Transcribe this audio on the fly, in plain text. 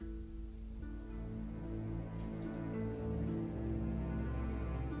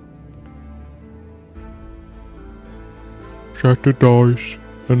shattered dice,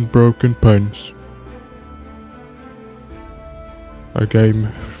 and broken pens. A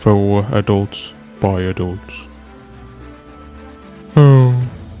game for adults by adults. Oh.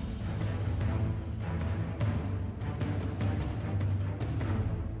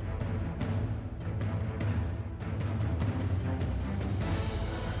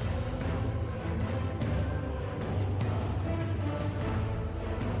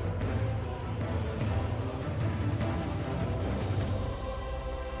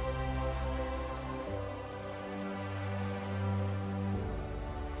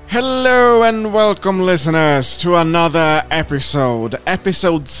 Hello and welcome, listeners, to another episode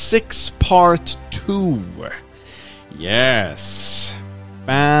 6, part 2. Yes,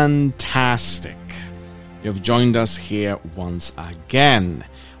 fantastic. You've joined us here once again.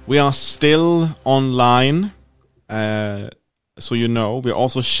 We are still online, so you know. We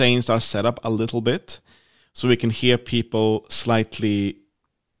also changed our setup a little bit, so we can hear people slightly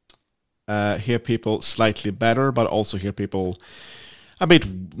better, but also hear people a bit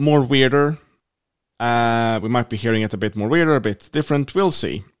more weirder. We might be hearing it a bit more weirder, a bit different. We'll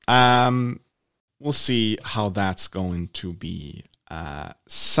see. We'll see how that's going to be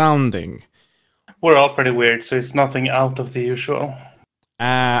sounding. We're all pretty weird, so it's nothing out of the usual.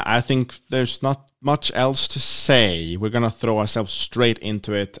 I think there's not much else to say. We're going to throw ourselves straight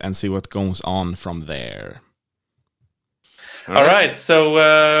into it and see what goes on from there. All right, so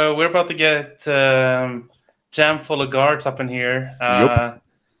we're about to get jam full of guards up in here. Yup.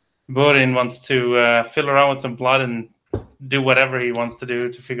 Burin wants to fill around with some blood and do whatever he wants to do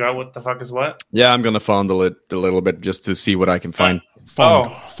to figure out what the fuck is what. Yeah, I'm gonna fondle it a little bit just to see what I can find.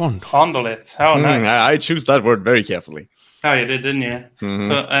 Fondle it. How nice. I choose that word very carefully. Oh, you did, didn't you? Mm-hmm.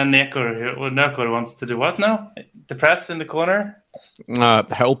 So, and Nökor wants to do what now? Depress in the corner?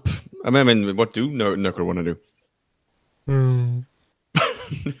 Help. I mean, what do Nökor want to do?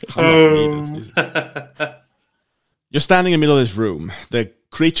 How long needed, Jesus. You're standing in the middle of this room. The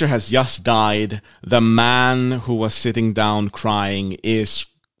creature has just died. The man who was sitting down crying is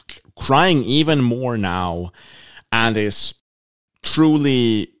crying even more now and is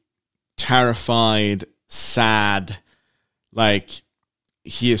truly terrified, sad. Like,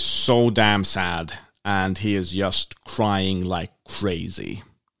 he is so damn sad and he is just crying like crazy.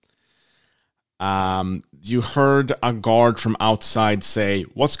 You heard a guard from outside say,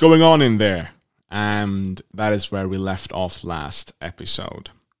 "What's going on in there?" And that is where we left off last episode.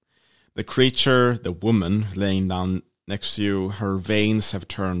 The creature, the woman laying down next to you, her veins have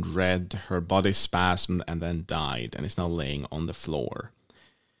turned red, her body spasmed and then died, and is now laying on the floor.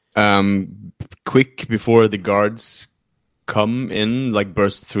 Quick before the guards come in, like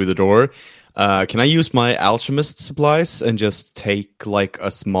burst through the door, can I use my alchemist supplies and just take like a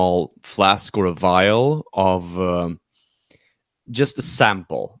small flask or a vial of just a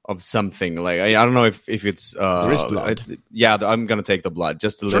sample of something? Like I don't know if it's there is blood. I'm gonna take the blood,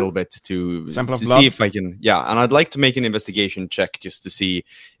 just a little bit to blood. See if I can. Yeah, and I'd like to make an investigation check just to see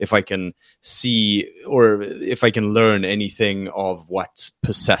if I can see or if I can learn anything of what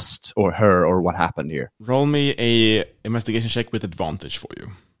possessed or her or what happened here. Roll me a investigation check with advantage for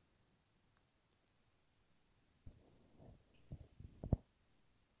you.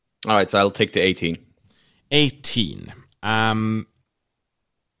 All right, so I'll take the 18. 18.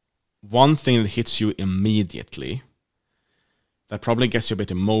 One thing that hits you immediately, that probably gets you a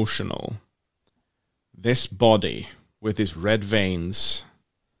bit emotional. This body with these red veins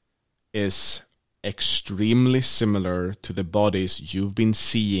is extremely similar to the bodies you've been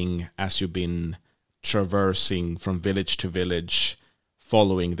seeing as you've been traversing from village to village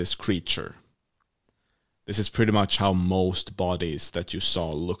following this creature. This is pretty much how most bodies that you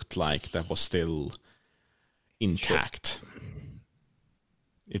saw looked like that was still intact. Sure.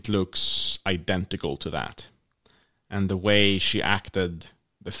 It looks identical to that. And the way she acted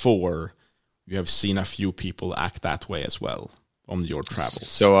before, you have seen a few people act that way as well on your travels.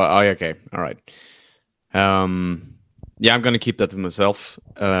 So, okay, all right. Yeah, I'm going to keep that to myself.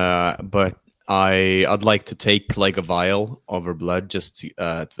 But I'd like to take like a vial of her blood just to,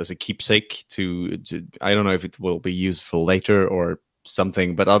 as a keepsake to I don't know if it will be useful later or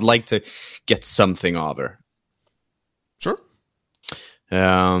something, but I'd like to get something of her. Sure.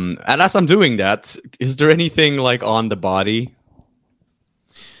 And as I'm doing that, is there anything like on the body?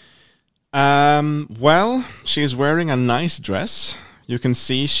 Well, she's wearing a nice dress. You can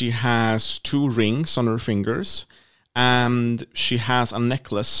see she has 2 rings on her fingers, and she has a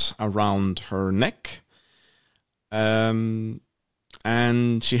necklace around her neck. And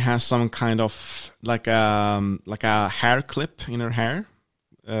she has some kind of like a hair clip in her hair.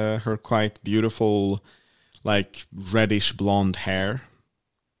 Her quite beautiful, like reddish blonde hair.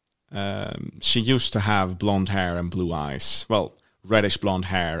 She used to have blonde hair and blue eyes. Well, reddish blonde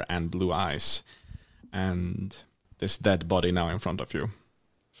hair and blue eyes. And this dead body now in front of you.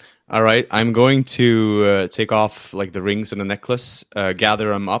 All right, I'm going to take off like the rings and the necklace, gather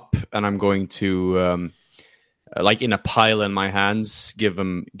them up, and I'm going to, like in a pile in my hands, give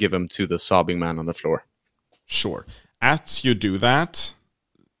them to the sobbing man on the floor. Sure. As you do that,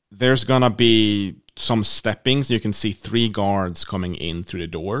 there's gonna be some steppings. You can see 3 guards coming in through the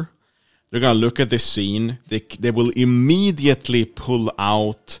door. They're gonna look at this scene. They will immediately pull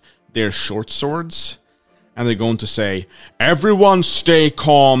out their short swords, and they're going to say, "Everyone stay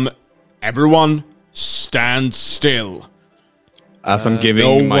calm. Everyone stand still." As I'm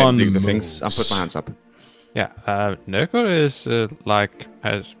giving the things, I'll put my hands up. Yeah, Nökor is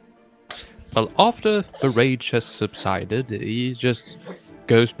after the rage has subsided, he just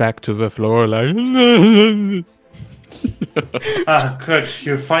goes back to the floor like... Good,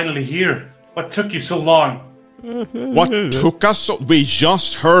 you're finally here. What took you so long? What took us so... We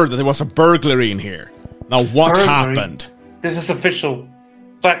just heard that there was a burglary in here. Now what Burglary? happened? This is official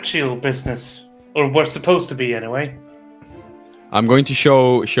Black Shield business. Or we're supposed to be, anyway. I'm going to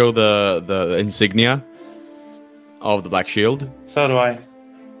show the insignia of the Black Shield. So do I.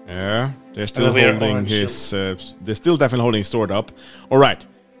 Yeah, they're still we are holding orange his... they're still definitely holding his sword up. Alright,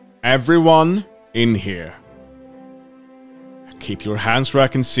 everyone in here. Keep your hands where I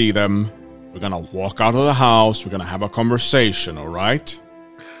can see them. We're gonna walk out of the house. We're gonna have a conversation, alright?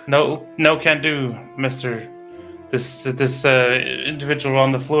 No can do, mister. This individual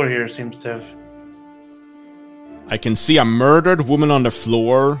on the floor here seems to have... I can see a murdered woman on the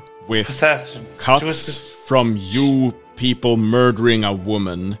floor with Assassin. cuts from you people murdering a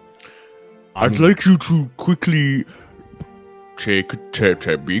woman. I'd like you to quickly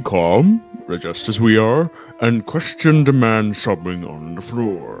be calm, just as we are, and question the man sobbing on the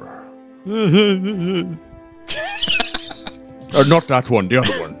floor. Not that one, the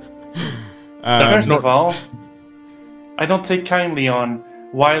other one. First of all, I don't take kindly on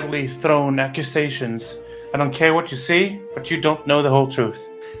wildly thrown accusations. I don't care what you see, but you don't know the whole truth.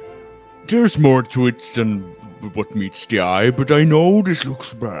 There's more to it than what meets the eye, but I know this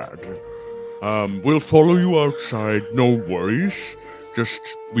looks bad. We'll follow you outside, no worries. Just,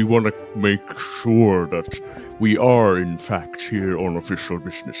 we want to make sure that we are, in fact, here on official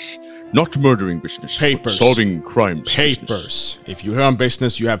business. Not murdering business, Papers. but solving crimes. Papers. Business. If you're on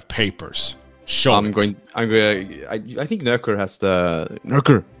business, you have papers. Show I think Nökor has the...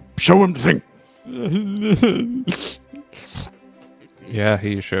 Nökor, show him the thing. Yeah,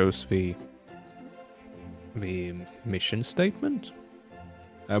 he shows the mission statement.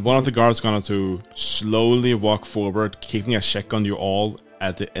 One of the guards going to slowly walk forward, keeping a check on you all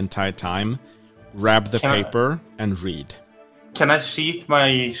at the entire time. Grab the paper and read. Can I sheath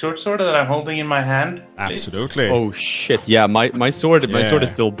my short sword that I'm holding in my hand? Please? Absolutely. Oh shit! Yeah, my sword is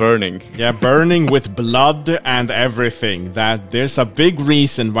still burning. Yeah, burning with blood and everything. That there's a big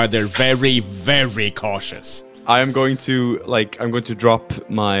reason why they're very, very cautious. I'm going to drop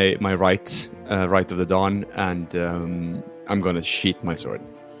my right of the dawn, and I'm going to sheath my sword.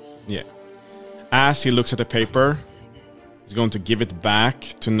 Yeah. As he looks at the paper, he's going to give it back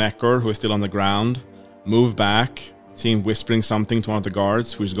to Nökor, who is still on the ground. Move back. See him whispering something to one of the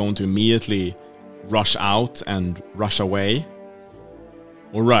guards, who is going to immediately rush out and rush away.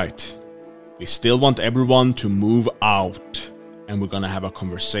 Alright. We still want everyone to move out. And we're gonna have a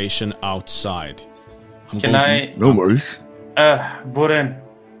conversation outside. No worries. Burin.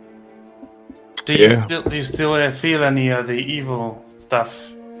 Do you still feel any of the evil stuff?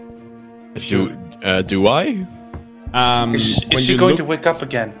 Do I? Is she going to wake up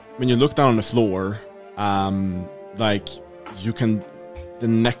again? When you look down on the floor, like you can, the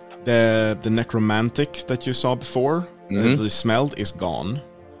necromantic that you saw before, that you smelled, is gone,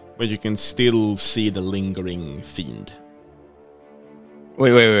 but you can still see the lingering fiend.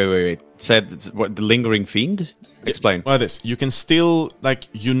 Wait. Said what, the lingering fiend? Explain. Well, this you can still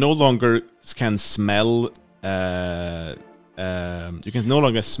you no longer can smell. You can no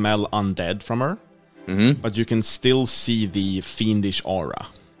longer smell undead from her, but you can still see the fiendish aura.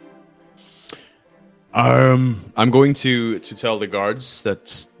 I'm going to tell the guards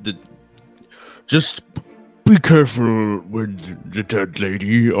that just be careful with the dead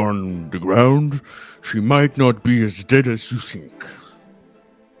lady on the ground. She might not be as dead as you think.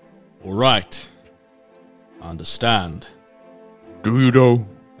 All right, understand. Do you though?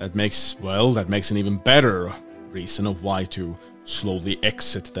 That makes an even better reason of why to slowly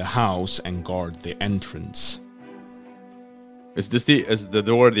exit the house and guard the entrance. Is the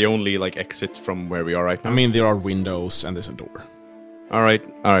door the only like exit from where we are right now? I mean, there are windows and there's a door. All right.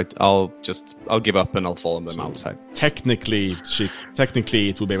 I'll give up and I'll follow them outside. Technically,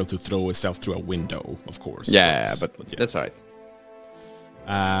 it will be able to throw itself through a window, of course. Yeah, but that's all right.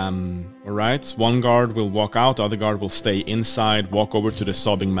 All right. One guard will walk out. The other guard will stay inside. Walk over to the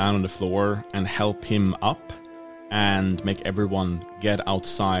sobbing man on the floor and help him up, and make everyone get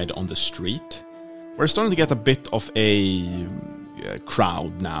outside on the street. We're starting to get a bit of a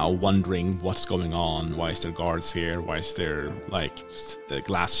crowd now, wondering what's going on. Why is there guards here? Why is there,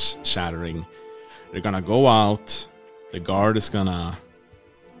 glass shattering? They're gonna go out. The guard is gonna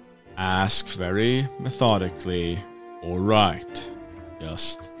ask very methodically, all right,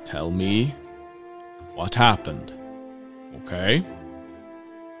 just tell me what happened, okay?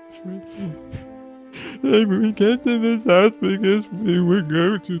 We came to this house because we were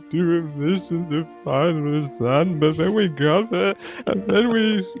going to do a mission to find the sun, but then we got there, and then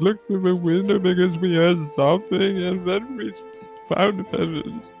we looked through the window because we heard something, and then we found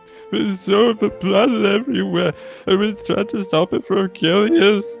that we saw the blood everywhere, and we tried to stop it from killing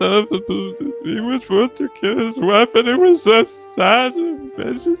himself, and he was supposed to kill his wife, and it was so sad, and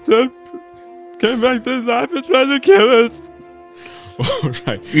then she came back to life and tried to kill us.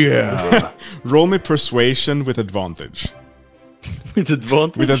 Right. Yeah. Roll me persuasion with advantage. With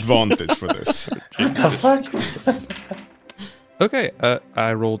advantage? With advantage for this. What the fuck? Okay,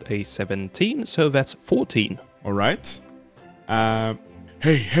 I rolled a 17, so that's 14. All right. Hey,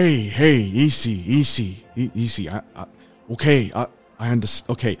 easy. Okay, I understand.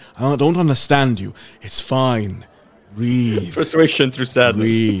 Okay, I don't understand you. It's fine. Breathe. Persuasion through sadness.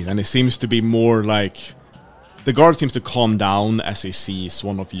 Breathe. And it seems to be more like... The guard seems to calm down as he sees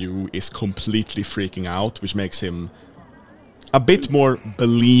one of you is completely freaking out, which makes him a bit more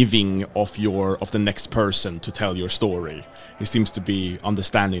believing of the next person to tell your story. He seems to be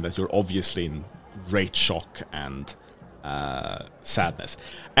understanding that you're obviously in great shock and sadness.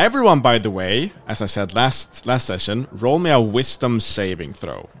 Everyone, by the way, as I said last session, roll me a wisdom saving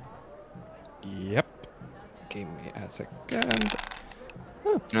throw. Yep. Give me a second.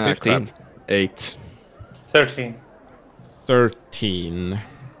 Oh, 15. Crap. 8. 13.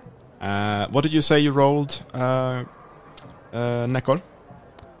 What did you say you rolled, Nökor?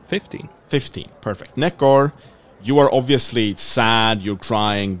 15. 15, perfect. Nökor, you are obviously sad, you're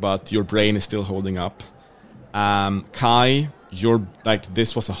crying, but your brain is still holding up. Kai, you're like,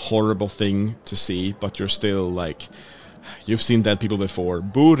 this was a horrible thing to see, but you're still like, you've seen dead people before.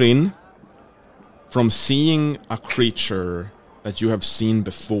 Burin, from seeing a creature that you have seen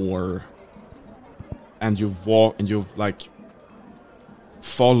before, and you've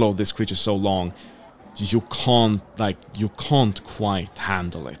followed this creature so long, you can't quite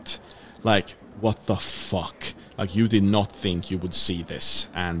handle it. Like, what the fuck? Like, you did not think you would see this,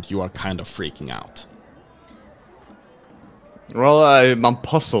 and you are kind of freaking out. Well, I'm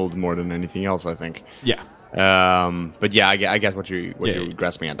puzzled more than anything else, I think. Yeah. But yeah, I get what you're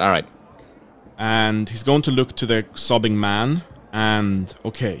grasping at. All right. And he's going to look to the sobbing man, and,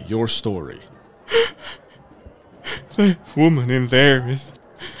 okay, your story. The woman in there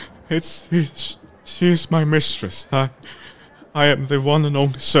she is my mistress. I am the one and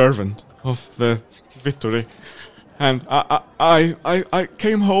only servant of the watery, and I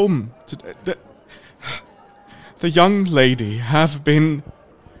came home to the young lady have been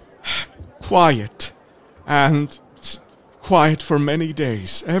quiet for many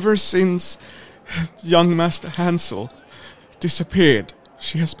days ever since young Master Hansel disappeared.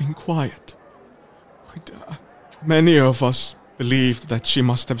 She has been quiet. Many of us believed that she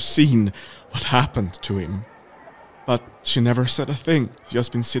must have seen what happened to him. But she never said a thing. She has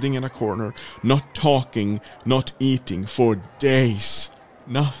been sitting in a corner, not talking, not eating for days.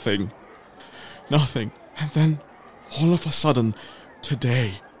 Nothing. And then, all of a sudden,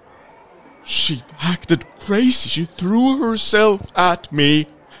 today, she acted crazy. She threw herself at me.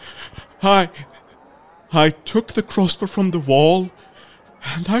 I took the crossbow from the wall,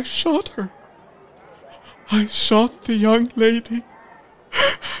 and I shot her. I shot the young lady.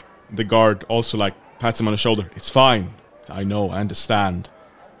 The guard also pats him on the shoulder. It's fine. I know, I understand.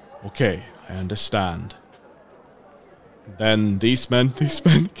 Okay, I understand. Then these men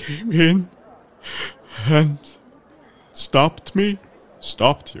came in and stopped me.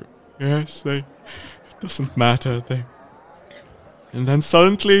 Stopped you. Yes, it doesn't matter. And then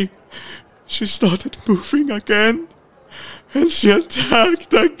suddenly she started moving again. And she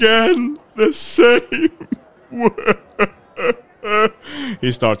attacked again. The same way.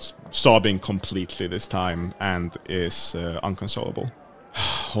 He starts sobbing completely this time and is unconsolable.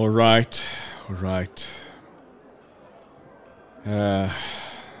 All right.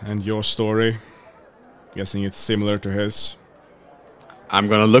 And your story? Guessing it's similar to his. I'm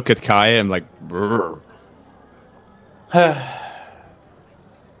gonna look at Kai and like, brrr.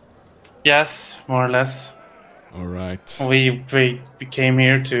 Yes, more or less. All right. We came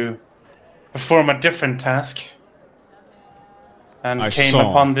here to perform a different task. And I came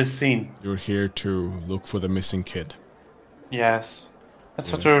saw. upon this scene. You're here to look for the missing kid. Yes.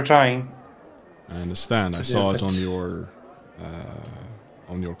 That's what we were trying. I understand. I saw it on your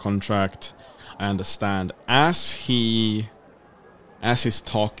contract. I understand. As he's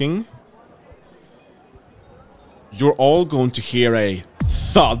talking, you're all going to hear a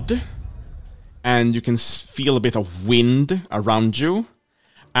thud, and you can feel a bit of wind around you.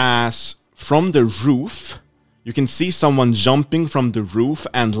 As from the roof, you can see someone jumping from the roof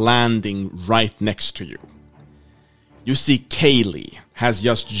and landing right next to you. You see Kaylee has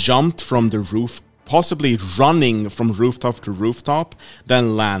just jumped from the roof, possibly running from rooftop to rooftop,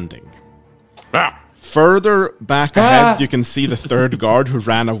 then landing. Further back ahead, you can see the third guard who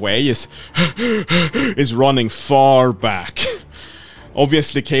ran away is running far back.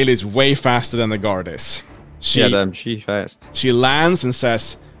 Obviously, Kaylee is way faster than the guard is. She's fast. She lands and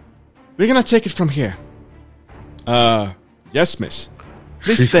says, "We're gonna take it from here." Yes, miss.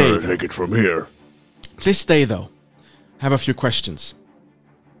 Please stay. Take it from here. Please stay, though. I have a few questions.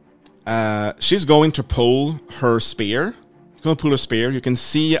 She's going to pull her spear. She's going to pull her spear. You can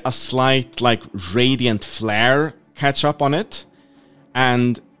see a slight, radiant flare catch up on it.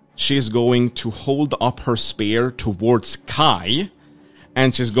 And she's going to hold up her spear towards Kai.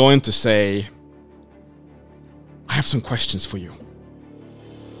 And she's going to say, "I have some questions for you."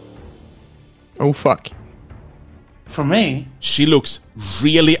 Oh, fuck. For me? She looks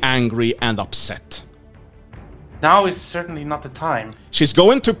really angry and upset. Now is certainly not the time. She's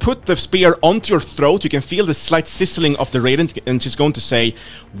going to put the spear onto your throat. You can feel the slight sizzling of the radiant, and she's going to say,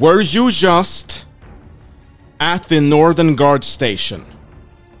 "Were you just at the Northern Guard station?"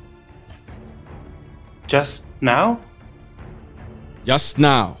 Just now? Just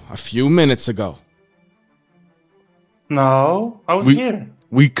now, a few minutes ago. No, I was here.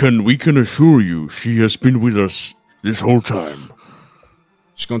 We can assure you she has been with us this whole time.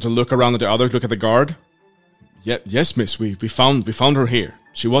 She's going to look around at the others, look at the guard. Yes, miss, we found her here.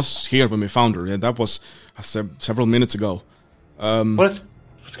 She was here when we found her, and that was several minutes ago. What's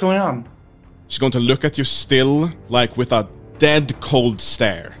going on? She's going to look at you still, with a dead cold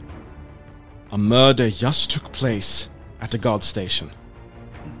stare. A murder just took place at the guard station.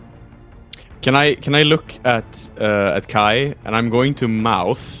 Can I look at Kai, and I'm going to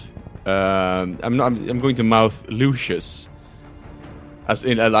mouth. I'm going to mouth Lucius,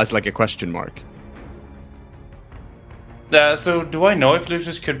 as like a question mark. So do I know if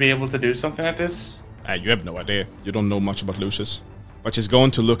Lucius could be able to do something like this? You have no idea. You don't know much about Lucius. But she's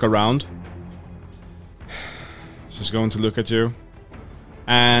going to look around. She's going to look at you.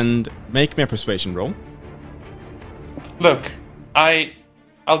 And make me a persuasion roll. Look, I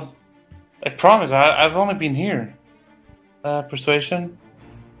promise, I've only been here. Persuasion?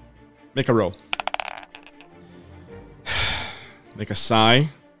 Make a roll. Make a sigh.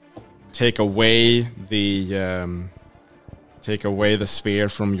 Take away the spear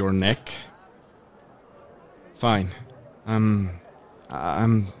from your neck. Fine. I'm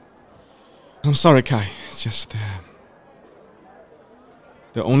sorry, Kai. It's just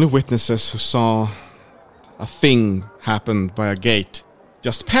the only witnesses who saw a thing happen by a gate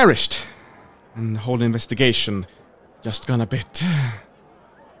just perished, and the whole investigation just gone a bit to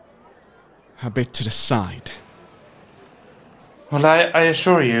the side. Well, I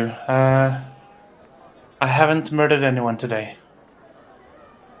assure you, I haven't murdered anyone today.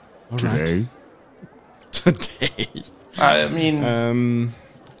 All right. Today. I mean...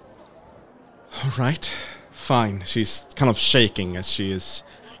 All right. Fine. She's kind of shaking as she is...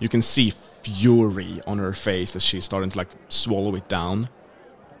 You can see fury on her face as she's starting to, swallow it down.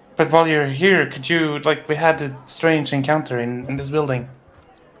 But while you're here, could you... we had a strange encounter in this building.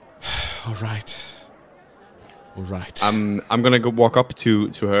 All right. All right. I'm gonna go walk up to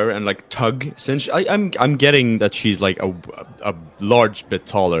her and tug, since I'm getting that she's a large bit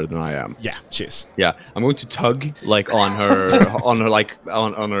taller than I am. Yeah, she is. Yeah, I'm going to tug on her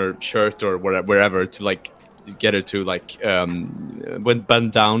on her shirt or wherever to get her to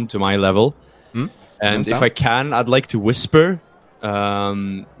bend down to my level. And if I can, I'd like to whisper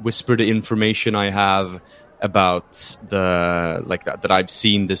the information I have about the that I've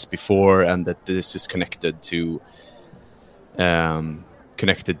seen this before, and that this is connected to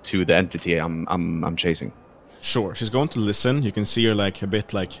the entity I'm chasing. Sure, she's going to listen. You can see her a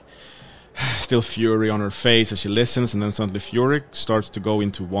bit Still fury on her face as she listens, and then suddenly fury starts to go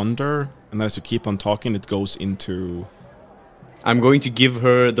into wonder, and as you keep on talking, it goes into... I'm going to give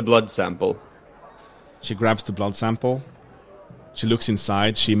her the blood sample. She grabs the blood sample. She looks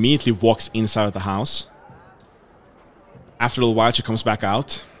inside. She immediately walks inside of the house. After a little while, she comes back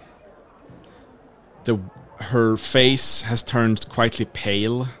out. Her face has turned quietly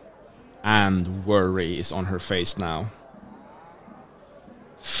pale, and worry is on her face now.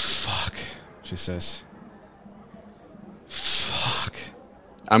 Fuck, she says. Fuck.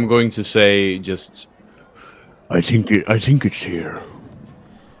 I'm going to say just... I think it's here.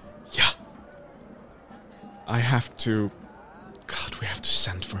 Yeah. I have to... God, we have to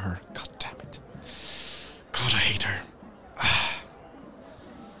send for her. God damn it. God, I hate her.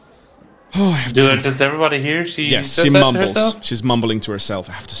 Oh, I have to Does everybody hear? Yes, says she that to mumbles. herself? She's mumbling to herself.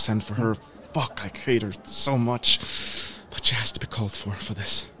 I have to send for her. Fuck, I hate her so much. But she has to be called for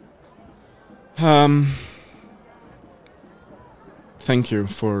this. Thank you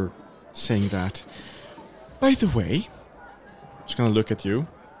for saying that. By the way, I'm just gonna look at you.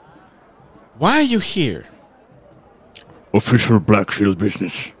 Why are you here? Official Black Shield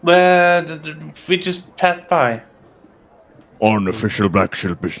business. Well, we just passed by. Unofficial Black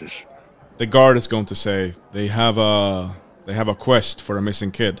Shield business. The guard is going to say they have a quest for a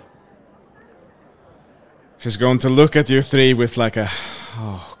missing kid. She's going to look at you three with like a,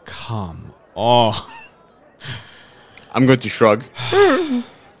 oh, come on. I'm going to shrug.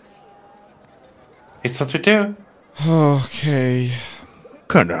 It's what we do. Okay.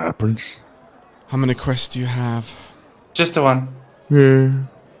 Kinda happens. How many quests do you have? Just the one. Yeah.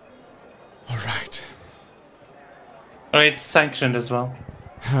 All right. Oh, it's sanctioned as well.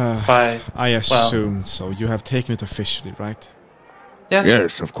 By... I assumed so. You have taken it officially, right? Yes.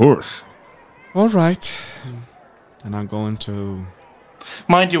 Yes, of course. All right. And I'm going to...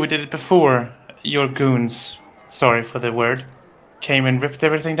 Mind you, we did it before your goons, sorry for the word, came and ripped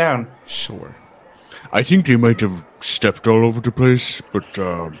everything down. Sure. I think they might have stepped all over the place, but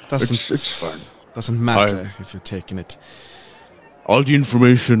it's fine. Doesn't matter if you're taking it. All the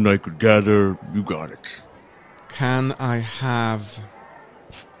information I could gather, you got it. Can I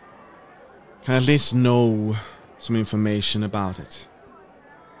at least know some information about it?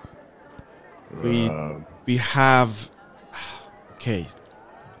 We have... Okay,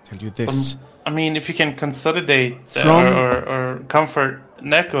 I'll tell you this. I mean, if you can consolidate From- or comfort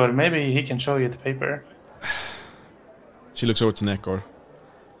Nökor, maybe he can show you the paper. She looks over to Nökor.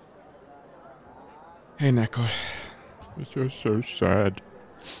 Hey, Nökor. It's just so sad.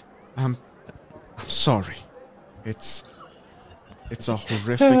 I'm sorry. It's a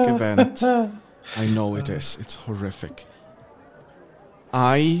horrific event. I know it is. It's horrific.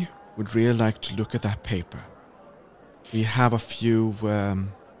 I would really like to look at that paper. We have a few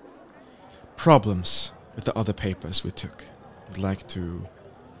problems with the other papers we took. I'd like to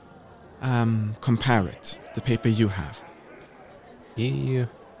compare it. The paper you have. He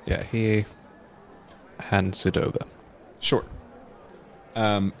hands it over. Sure.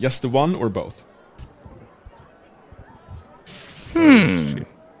 Yes, the one or both?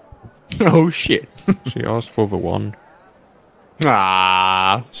 Oh, shit. She asked for the one.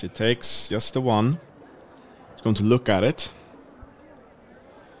 Ah. She takes just the one. She's going to look at it.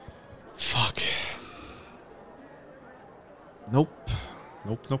 Fuck. Nope.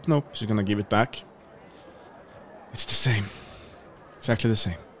 She's gonna give it back. It's the same. Exactly the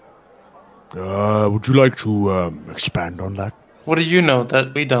same. Would you like to expand on that? What do you know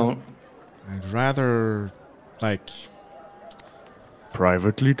that we don't? I'd rather,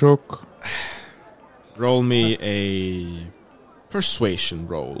 Privately talk? roll me a persuasion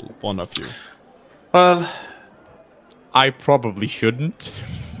roll, one of you. Well, I probably shouldn't.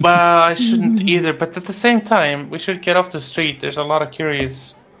 I shouldn't either, but at the same time, we should get off the street. There's a lot of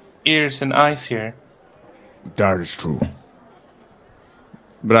curious ears and eyes here. That is true.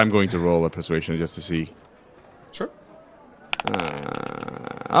 But I'm going to roll a persuasion just to see. Sure.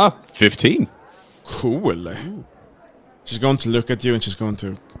 15. Cool. She's going to look at you and she's going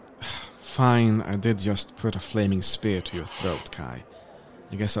to... Fine, I did just put a flaming spear to your throat, Kai.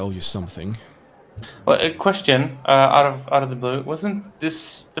 I guess I owe you something. Well, a question out of the blue. Wasn't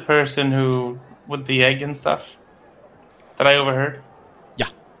this the person who with the egg and stuff that I overheard? Yeah.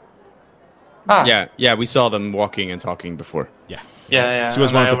 Yeah, we saw them walking and talking before. Yeah. Yeah. She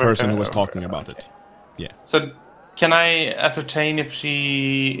was and one I of the person who overheard- was talking about it. Yeah. So, can I ascertain if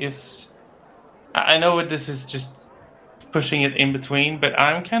she is... I know this is just pushing it in between, but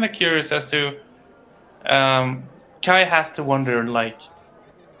I'm kind of curious as to... Kai has to wonder,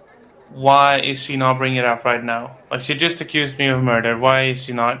 why is she not bringing it up right now? Like, she just accused me of murder. Why is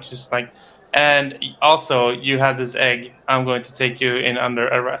she not just like... And also, you had this egg. I'm going to take you in under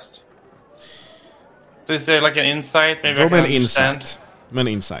arrest. So is there like an insight? Maybe I can understand. An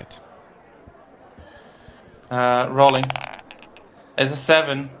insight. Rolling. It's a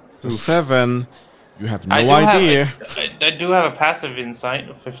 7. It's a 7. You have no idea. I do have a passive insight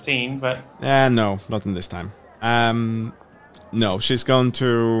of 15, but... No, not in this time. No, she's going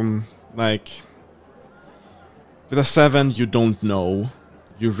to, like... With a 7, you don't know.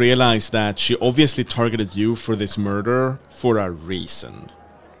 You realize that she obviously targeted you for this murder for a reason.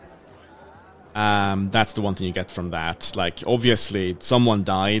 That's the one thing you get from that. Like, obviously, someone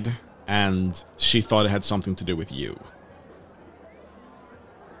died, and she thought it had something to do with you.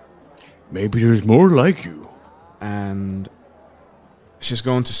 Maybe there's more like you. And she's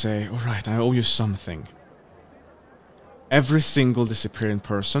going to say, all right, I owe you something. Every single disappearing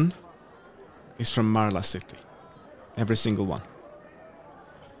person is from Marla City. Every single one.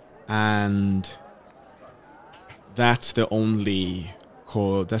 And that's the only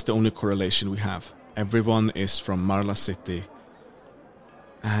correlation we have. Everyone is from Marla City.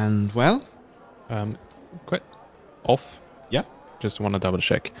 And, well... Quite off. Yeah. Just want to double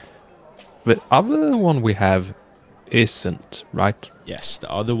check. The other one we have isn't, right? Yes,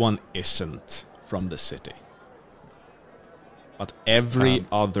 the other one isn't from the city. But every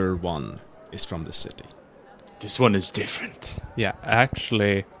other one is from the city. This one is different. Yeah,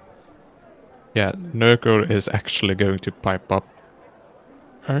 actually... Yeah, Nökor is actually going to pipe up.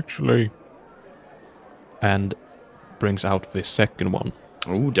 Actually. And brings out the second one.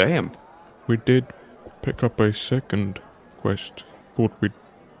 Oh, damn. We did pick up a second quest. Thought we'd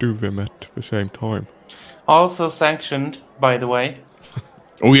do them at the same time. Also sanctioned, by the way.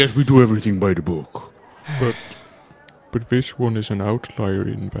 Oh yes, we do everything by the book. But this one is an outlier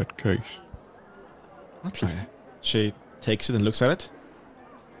in that case. Outlier? She takes it and looks at it.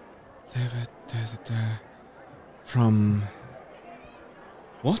 From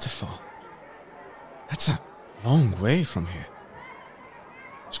Waterfall. That's a long way from here.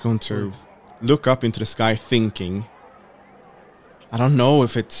 She's going to look up into the sky thinking, I don't know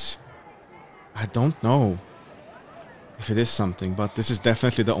if it is something, but this is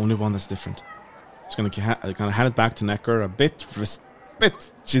definitely the only one that's different. She's gonna hand it back to Nökor a bit.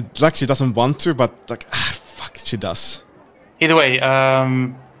 She doesn't want to, but fuck, she does. Either way,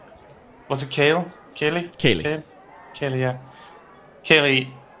 was it Kaylee? Kaylee, yeah.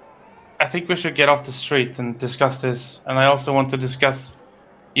 Kaylee, I think we should get off the street and discuss this. And I also want to discuss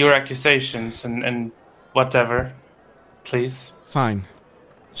your accusations and whatever. Please. Fine.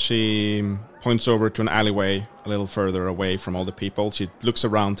 She points over to an alleyway a little further away from all the people. She looks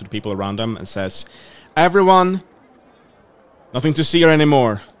around to the people around them and says, everyone, nothing to see here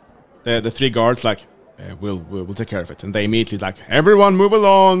anymore. The 3 guards we'll take care of it. And they immediately everyone move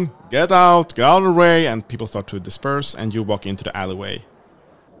along, get out of the way, and people start to disperse, and you walk into the alleyway.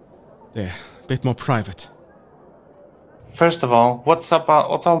 There, a bit more private. First of all, what's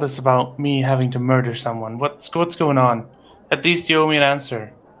all this about me having to murder someone? What's going on? At least you owe me an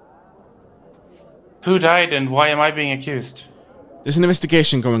answer. Who died and why am I being accused? There's an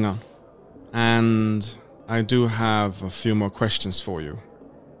investigation going on. And I do have a few more questions for you.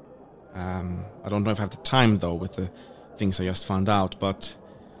 I don't know if I have the time, though, with the things I just found out, but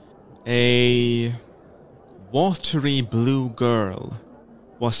a watery blue girl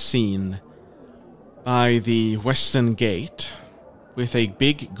was seen by the western gate with a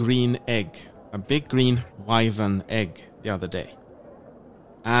big green egg, a big green wyvern egg the other day.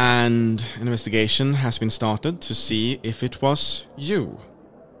 And an investigation has been started to see if it was you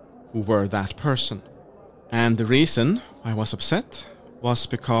who were that person. And the reason I was upset was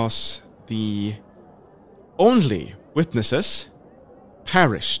because the only witnesses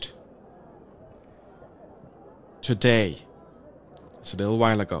perished today. It's a little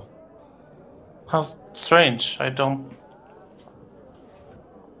while ago. How strange. I don't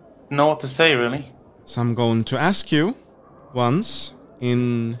know what to say, really. So I'm going to ask you once,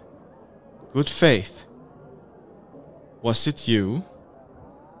 in good faith, was it you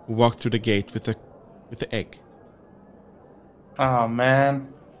who walked through the gate with the egg? Oh,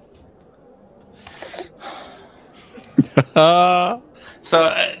 man. So,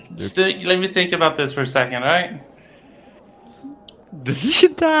 let me think about this for a second, alright?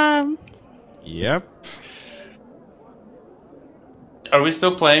 Decision time! Yep. Are we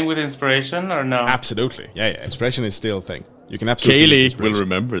still playing with inspiration or no? Absolutely. Yeah. Inspiration is still a thing. You can absolutely use Kaylee will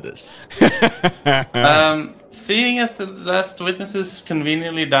remember this. Seeing as the last witnesses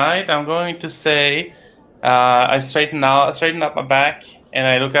conveniently died, I'm going to say I straightened up my back and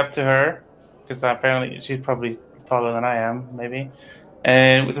I look up to her because apparently she's probably taller than I am, maybe.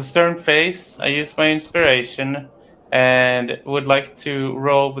 And with a stern face, I use my inspiration and would like to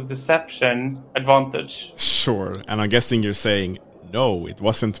roll with deception advantage. Sure, and I'm guessing you're saying, no, it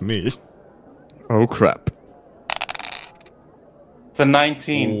wasn't me. Oh crap! It's a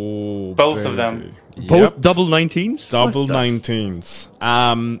 19. Oh, Both of them. baby. Both Yep. double 19s. Double 19s.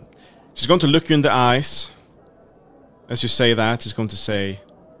 She's going to look you in the eyes. As you say that, she's going to say,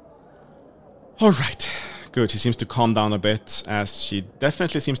 all right, good. She seems to calm down a bit, as she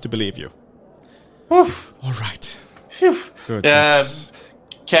definitely seems to believe you. Oof. All right. Phew. Good. Yeah. that's-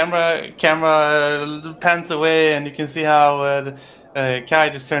 Camera pans away, and you can see how Kai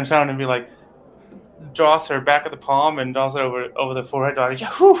just turns around and be like, draws her back of the palm and draws her over the forehead. Like,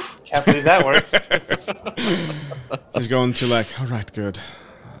 yeah, whew, can't believe that worked. She's going to like, all right, good.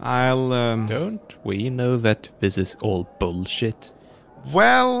 I'll, Don't we know that this is all bullshit?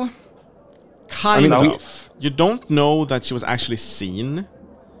 well, kind I mean, of. You don't know that she was actually seen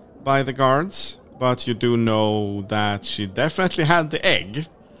by the guards, but you do know that she definitely had the egg,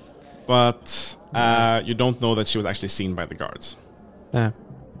 but you don't know that she was actually seen by the guards. Yeah.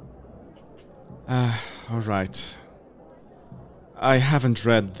 All right. I haven't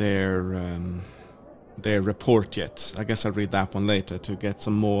read their report yet. I guess I'll read that one later to get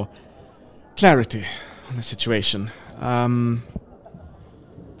some more clarity on the situation.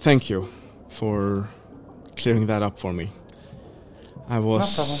 Thank you for clearing that up for me. I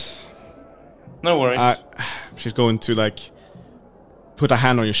was... No worries. She's going to like put a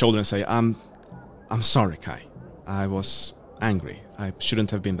hand on your shoulder and say, I'm sorry, Kai. I was angry. I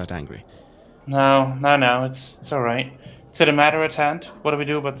shouldn't have been that angry. No, it's all right. To the matter at hand, what do we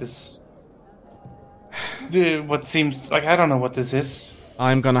do about this? What seems like I don't know what this is.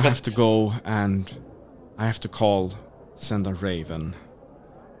 I'm gonna have to go and I have to send a raven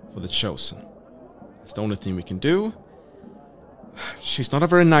for the Chosen. It's the only thing we can do. She's not a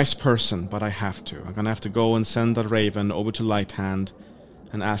very nice person, but I have to. I'm gonna have to go and send a raven over to Light Hand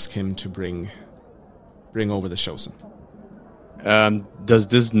and ask him to bring over the Chosen. Does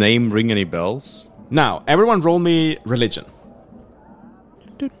this name ring any bells? Now, everyone roll me religion.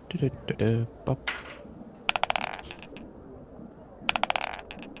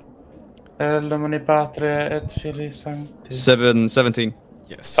 Lumini Patre et Filii Sancti. 17.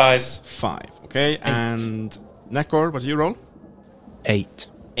 Yes. 5. Okay, and Nekor, what do you roll? 8.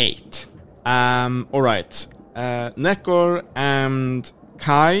 8. Alright. Nekor and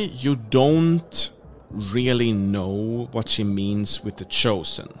Kai, you don't really know what she means with the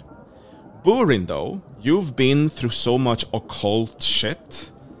Chosen. Burin, though, you've been through so much occult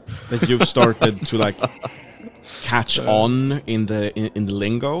shit that you've started to like catch on in the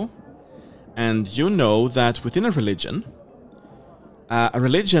lingo, and you know that within a religion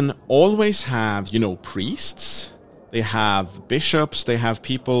always have priests. They have bishops. They have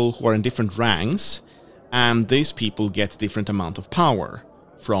people who are in different ranks, and these people get different amount of power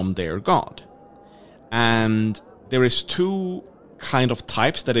from their god. And there is two kind of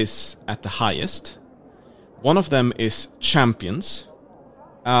types that is at the highest. One of them is champions.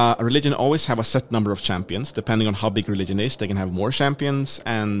 A religion always have a set number of champions. Depending on how big religion is, they can have more champions,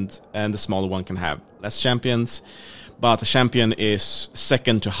 and the smaller one can have less champions. But a champion is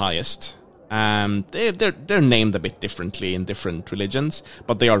second to highest. They're named a bit differently in different religions,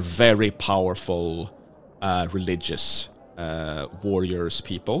 but they are very powerful religious warriors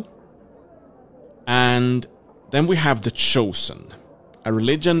people. And then we have the Chosen. A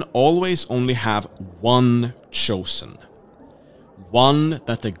religion always only have one Chosen. One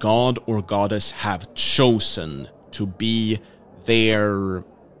that the god or goddess have chosen to be their...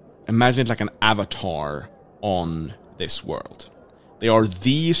 Imagine it like an avatar on this world. They are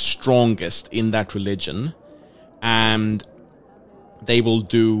the strongest in that religion, and they will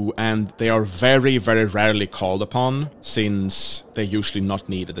do, and they are very, very rarely called upon, since they're usually not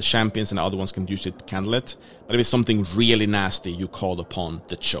needed. The champions and the other ones can usually handle it, but if it's something really nasty, you call upon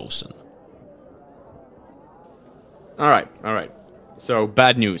the Chosen. All right. So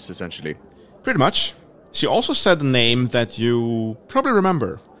bad news, essentially. Pretty much. She also said a name that you probably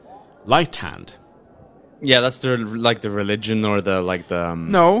remember. Light Hand. Yeah, that's the religion or the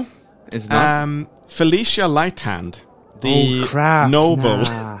No. It's not. Felicia Light Hand. The noble.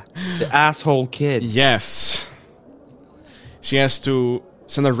 Nah. The asshole kid. Yes. She has to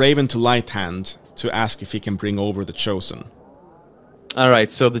send a raven to Light Hand to ask if he can bring over the Chosen. All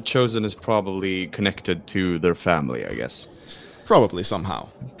right, so the Chosen is probably connected to their family, I guess. Probably somehow.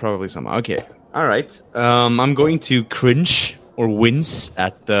 Okay. All right. I'm going to cringe or wince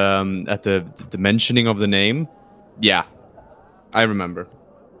at the mentioning of the name. Yeah. I remember.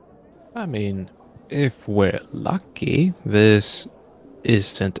 I mean, if we're lucky, this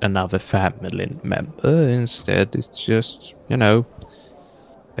isn't another family member. Instead, it's just,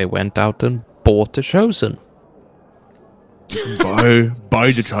 they went out and bought a chosen.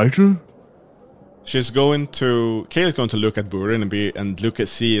 Buy the title? Kaylee's going to look at Burin and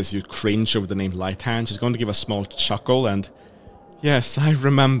see as you cringe over the name Lighthand. She's going to give a small chuckle and, yes, I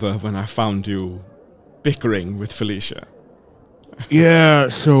remember when I found you bickering with Felicia. Yeah,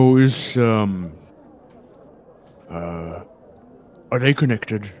 so are they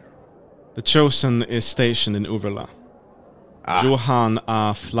connected? The Chosen is stationed in Uverla. Johan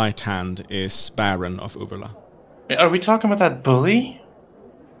af Lighthand is Baron of Uverla. Are we talking about that bully?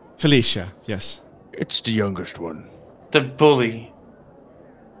 Felicia, yes. It's the youngest one. The bully.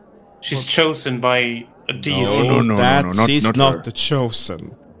 She's chosen by a deity. No, she's not not her. the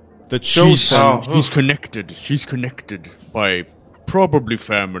Chosen. The Chosen... She's connected. She's connected by probably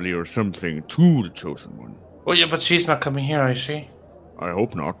family or something to the Chosen one. Oh yeah, but she's not coming here, is she? I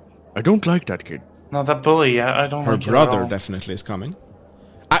hope not. I don't like that kid. No, that bully, I don't Her like brother it at all. definitely is coming.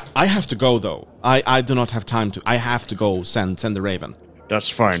 I have to go, though. I do not have time to... I have to go send the Raven. That's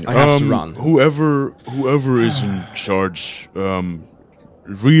fine. I have to run. Whoever is in charge,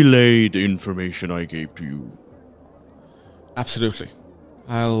 relay the information I gave to you. Absolutely.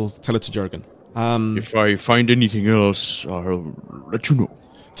 I'll tell it to Jurgen. If I find anything else, I'll let you know.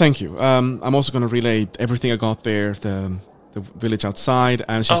 Thank you. I'm also going to relay everything I got there, the village outside,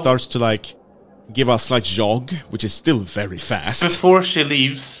 and she starts to, give a slight jog, which is still very fast. Before she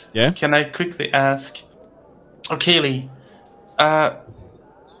leaves, Yeah? can I quickly ask... Kaylee,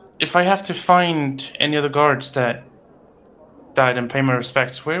 if I have to find any of the guards that died and pay my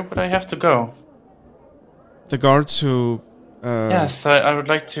respects, where would I have to go? The guards who... Yes, I would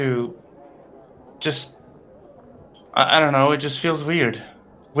like to just... I don't know, it just feels weird.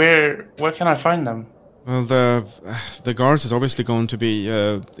 Where can I find them? Well, the guards is obviously going to be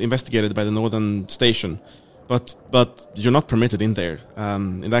investigated by the northern station, but you're not permitted in there.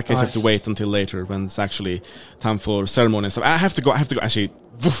 In that case, you have to wait until later when it's actually time for ceremony and stuff. I have to go. Actually,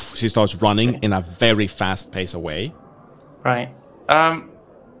 woof, she starts running in a very fast pace away. Right.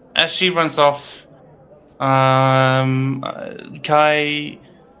 As she runs off, Kai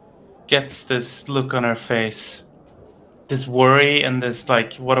gets this look on her face, this worry and this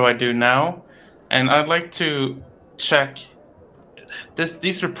what do I do now? And I'd like to check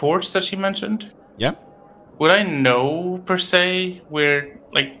these reports that she mentioned. Yeah. Would I know per se where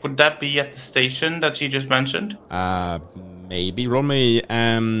would that be at the station that she just mentioned? Maybe roll me.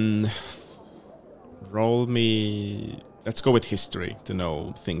 Let's go with history to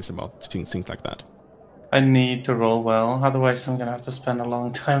know things about things like that. I need to roll well, otherwise I'm gonna have to spend a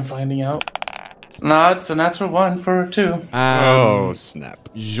long time finding out. No, it's a natural 1 for 2. Oh, snap.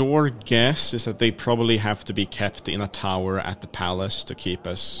 Your guess is that they probably have to be kept in a tower at the palace to keep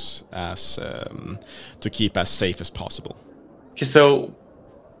as safe as possible. Okay, so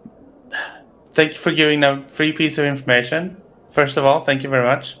thank you for giving a free piece of information. First of all, thank you very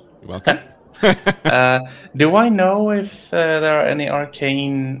much. You're welcome. Do I know if there are any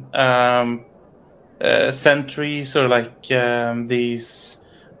arcane sentries or these,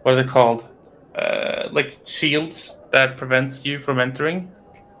 what are they called? Shields that prevents you from entering?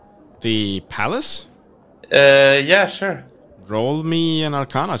 The palace? Yeah, sure. Roll me an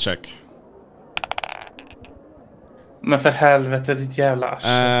arcana check. Men för helvete, ditt jävla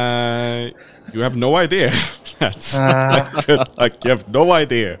arsle. You have no idea. That's you have no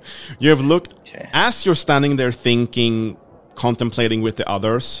idea. You have looked as you're standing there thinking, contemplating with the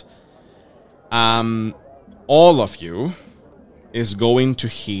others. All of you is going to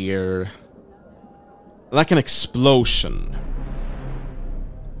hear an explosion.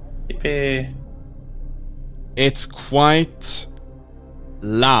 Yippee. It's quite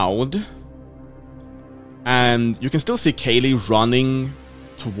loud, and you can still see Kaylee running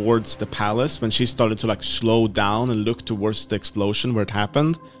towards the palace when she started to slow down and look towards the explosion where it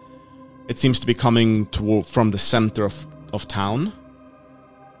happened. It seems to be coming from the center of town.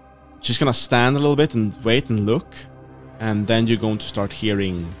 She's gonna stand a little bit and wait and look, and then you're going to start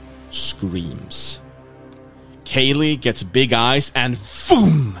hearing screams. Kaylee gets big eyes and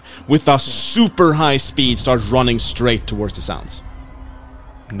boom, with a super high speed, starts running straight towards the sounds.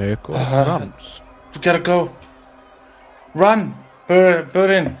 Nökor runs. We gotta go. Run,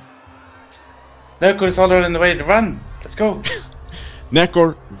 Burin. Nökor is already in the way. Run. Let's go.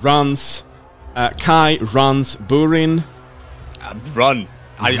 Nökor runs. Kai runs. Burin Run.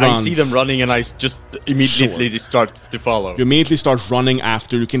 I see them running and I just immediately start to follow. You immediately start running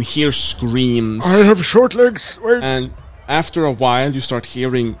after. You can hear screams. I have short legs. Wait. And After a while, you start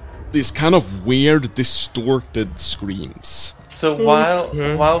hearing these kind of weird, distorted screams. So while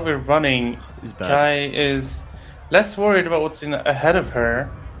we're running, Kai is less worried about what's ahead of her,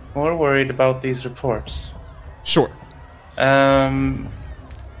 more worried about these reports. Sure.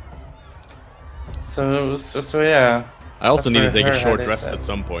 So yeah. I also That's need to take where a her short head rest is at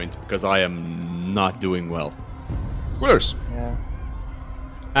some point because I am not doing well. Of course.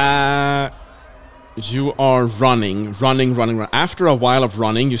 Yeah. You are running. After a while of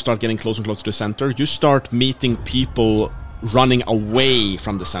running, you start getting closer and closer to the center. You start meeting people running away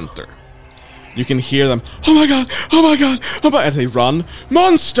from the center. You can hear them, oh my god, as they run.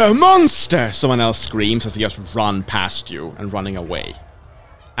 Monster! Someone else screams as they just run past you and running away.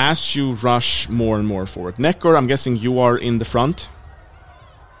 As you rush more and more forward. Nökor, I'm guessing you are in the front?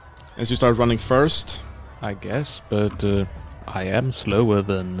 As you start running first? I guess, but I am slower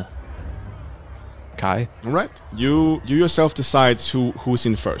than Kai. Alright. You yourself decides who's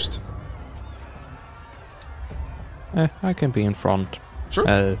in first. I can be in front.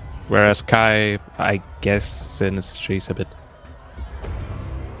 Sure. Whereas Kai, I guess, since she's a bit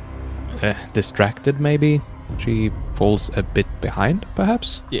distracted, maybe she falls a bit behind,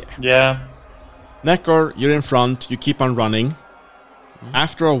 perhaps. Yeah. Nökor, you're in front. You keep on running.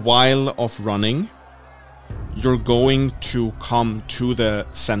 After a while of running, you're going to come to the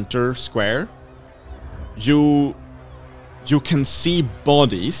center square. You can see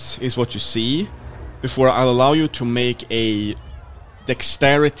bodies, is what you see. Before I'll allow you to make a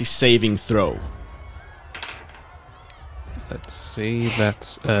dexterity saving throw. Let's see,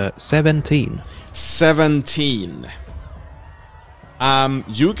 that's 17. 17.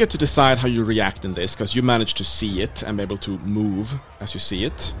 You get to decide how you react in this, because you managed to see it and be able to move as you see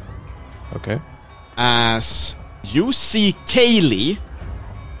it. Okay. As you see Kaylee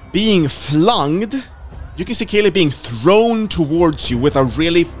being flunged, you can see Kaylee being thrown towards you with a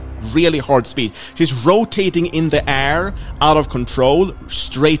really, really hard speed. She's rotating in the air, out of control,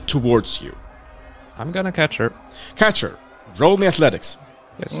 straight towards you. I'm gonna catch her. Catch her. Roll me athletics.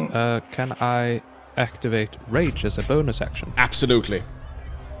 Yes. Can I activate Rage as a bonus action? Absolutely.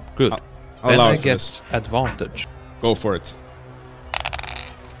 Good. I'll Then allow I it for get this. advantage. Go for it.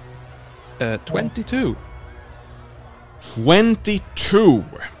 22. 22.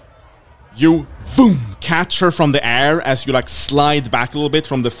 You, boom, catch her from the air as you, slide back a little bit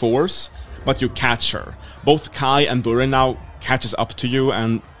from the force, but you catch her. Both Kai and Burin now catches up to you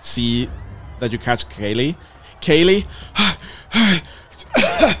and see that you catch Kaylee. Kaylee,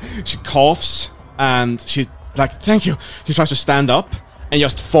 she coughs, and she, thank you. She tries to stand up and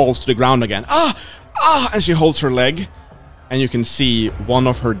just falls to the ground again. And she holds her leg, and you can see one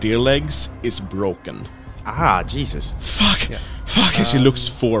of her deer legs is broken. Jesus. Fuck, and she looks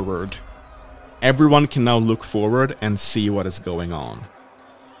forward. Everyone can now look forward and see what is going on.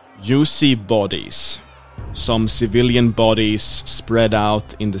 You see bodies. Some civilian bodies spread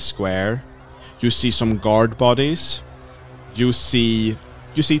out in the square. You see some guard bodies. You see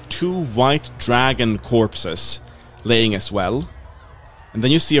 2 white dragon corpses laying as well. And then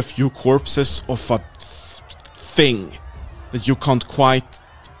you see a few corpses of a thing that you can't quite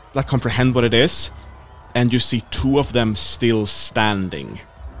comprehend what it is. And you see 2 of them still standing.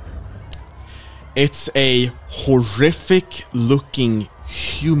 It's a horrific looking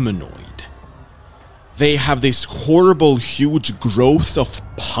humanoid. They have this horrible huge growth of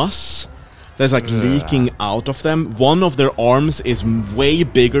pus that's leaking out of them. One of their arms is way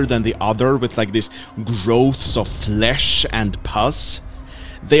bigger than the other with these growths of flesh and pus.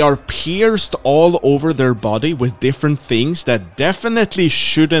 They are pierced all over their body with different things that definitely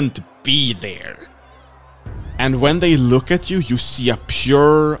shouldn't be there. And when they look at you, you see a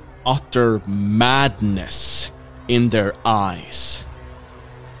pure, utter madness in their eyes.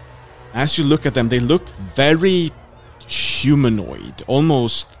 As you look at them, they look very humanoid,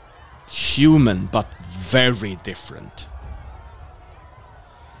 almost human, but very different.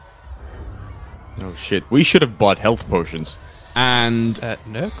 Oh shit, we should have bought health potions. And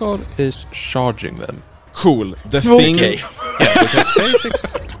Nökor is charging them. cool. The thing.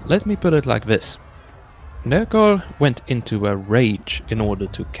 Let me put it like this. Nökor went into a rage in order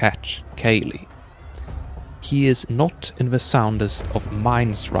to catch Kaylee. He is not in the soundest of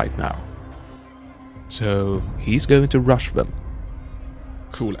minds right now. So he's going to rush them.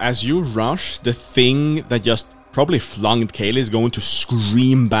 Cool. As you rush, the thing that just probably flung Kaylee is going to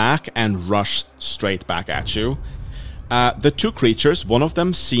scream back and rush straight back at you. The 2 creatures, one of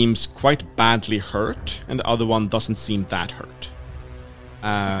them seems quite badly hurt, and the other one doesn't seem that hurt.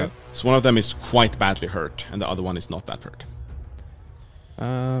 Okay. So one of them is quite badly hurt, and the other one is not that hurt.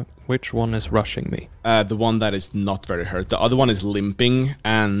 Which one is rushing me? The one that is not very hurt. The other one is limping,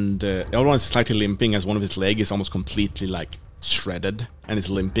 and the other one is slightly limping as one of his legs is almost completely like shredded, and is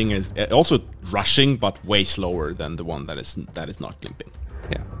limping. Is also rushing, but way slower than the one that is not limping.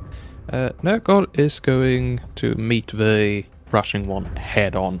 Yeah. Nökor is going to meet the rushing one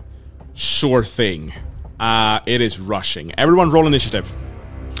head on. Sure thing. It is rushing. Everyone roll initiative.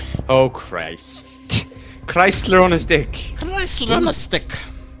 Oh, Christ. Chrysler on a stick. Chrysler on a stick.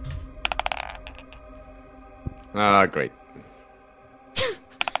 Ah, great.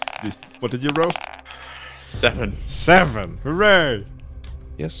 What did you roll? 7. 7. Hooray!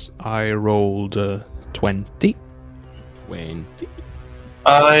 Yes, I rolled 20. 20.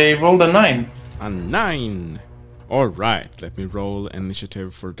 I rolled a 9. A 9. Alright, let me roll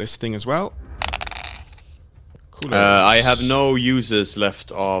initiative for this thing as well. Cool. I have no uses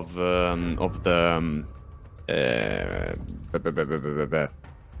left of the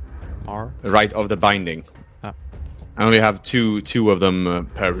right of the binding. Ah. I only have two of them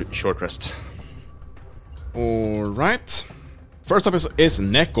per short rest. Alright. First up is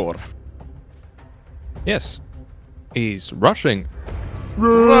Nökor. Yes. He's rushing.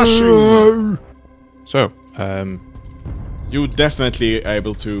 Rushing! So, You definitely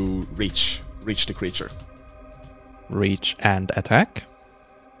able to reach the creature. reach and attack.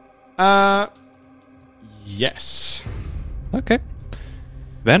 Yes. Okay.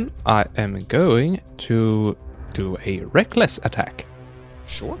 Then I am going to do a reckless attack.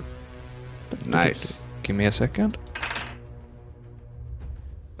 Sure. Nice. Give me a second.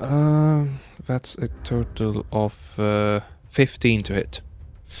 That's a total of 15 to hit.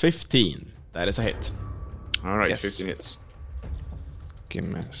 15. That is a hit. Alright, Yes. 15 hits. Give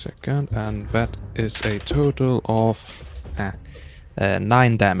me a second, and that is a total of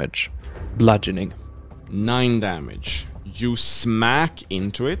 9 damage. Bludgeoning. 9 damage. You smack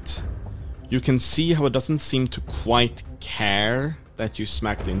into it. You can see how it doesn't seem to quite care that you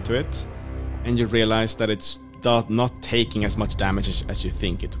smacked into it. And you realize that it's not taking as much damage as you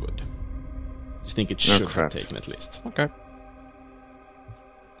think it would. You think it should have crap. taken at least. Okay.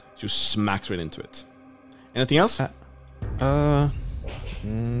 You smack right into it. Anything else?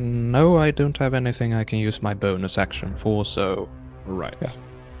 No, I don't have anything I can use my bonus action for, so... Right. Yeah.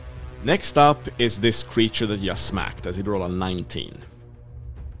 Next up is this creature that you just smacked. As it roll a 19.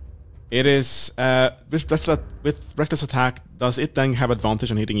 It is with reckless attack. Does it then have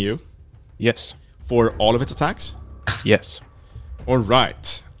advantage on hitting you Yes. for all of its attacks? Yes. All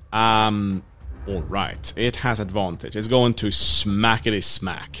right. All right. It has advantage. It's going to smackety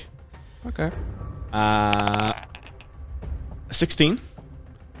smack. Okay. 16.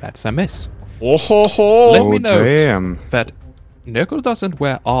 That's a miss. Oh ho ho! Let me know damn. that Nökor doesn't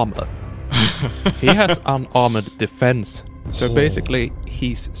wear armor. He has unarmored defense. So basically,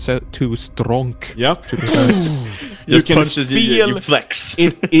 he's too strong. Yep. To be hurt. You Just can punches feel you flex.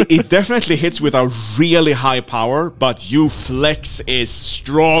 it definitely hits with a really high power, but you flex is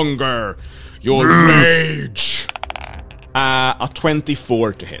stronger. Your rage. A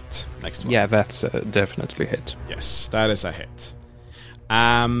 24 to hit. Next one. Yeah, that's definitely hit. Yes, that is a hit.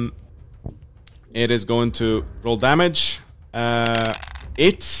 It is going to roll damage.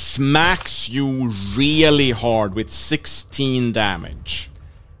 It smacks you really hard with 16 damage.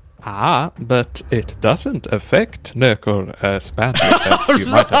 Ah, but it doesn't affect Nökor as badly as you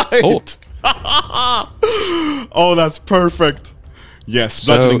might have thought. Oh, that's perfect. Yes,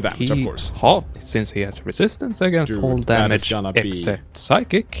 bludgeoning damage, of course. Since he has resistance against Dude, all that is damage gonna be- except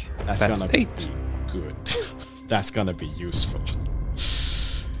psychic, that's gonna 8. be good. That's gonna be useful.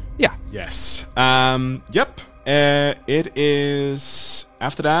 Yeah. Yes. Yep. It is.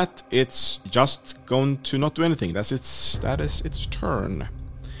 After that, it's just going to not do anything. That is its turn.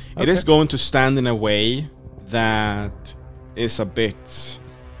 It is going to stand in a way that is a bit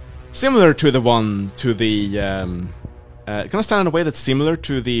similar to the one to the. Gonna stand in a way that's similar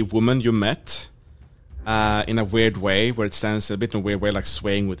to the woman you met. In a weird way, where it stands a bit in a weird way, like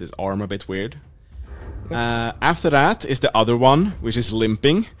swaying with his arm a bit weird. After that is the other one, which is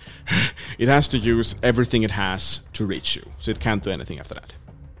limping. It has to use everything it has to reach you, so it can't do anything after that.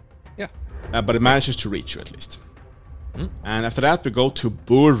 Yeah. But it manages to reach you at least. And after that, we go to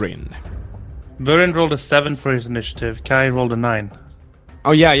Burin. Burin rolled a 7 for his initiative. Kai rolled a 9.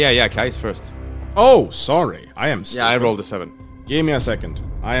 Oh, yeah. Kai's first. Oh, sorry. I am stupid. Yeah, I rolled a 7. Give me a second.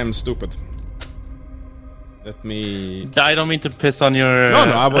 I am stupid. Let me... I don't mean to piss on your... No,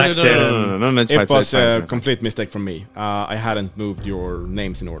 I was... No, it's fine, it was it's fine, a it's fine. complete mistake from me. I hadn't moved your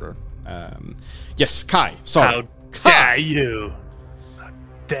names in order. Yes, Kai. Sorry. How dare you? How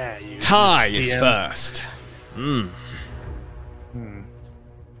dare you? Kai is DM. first.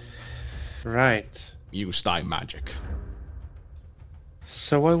 Right. use thy magic.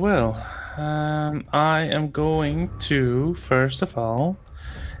 So I will. I am going to, first of all,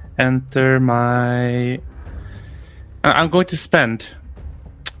 enter my... I'm going to spend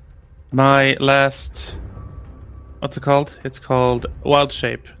my last... What's it called? It's called Wild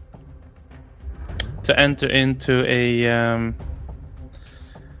Shape. To enter into a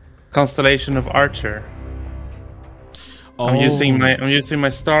constellation of Archer. I'm using my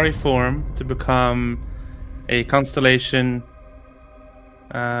starry form to become a constellation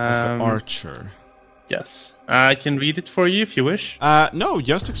Of the Archer. Yes. I can read it for you if you wish. No,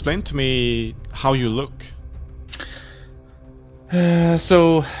 just explain to me how you look.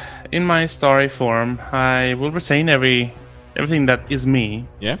 So, in my starry form, I will retain everything that is me.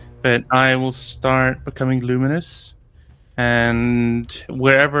 Yeah? But I will start becoming luminous. And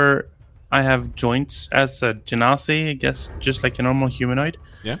wherever I have joints as a genasi, I guess, just like a normal humanoid,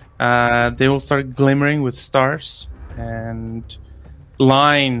 they will start glimmering with stars. And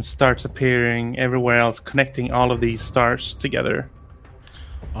lines starts appearing everywhere else, connecting all of these stars together.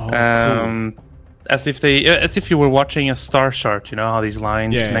 Oh, cool. As if you were watching a star chart, you know how these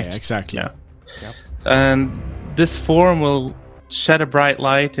lines connect. Yeah, exactly. Yeah. Yep. And this form will shed a bright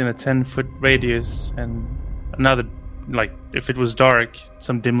light in a 10-foot radius, and another, like if it was dark,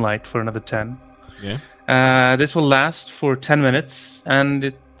 some dim light for another 10. Yeah. This will last for 10 minutes, and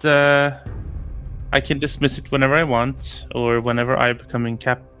it I can dismiss it whenever I want, or whenever I become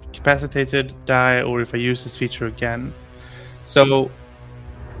incapacitated, die, or if I use this feature again. So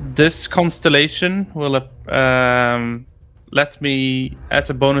this constellation will let me, as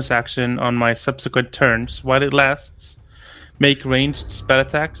a bonus action on my subsequent turns, while it lasts, make ranged spell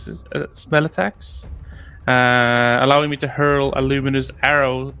attacks, allowing me to hurl a luminous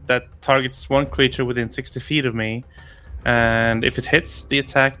arrow that targets one creature within 60 feet of me. And if it hits, the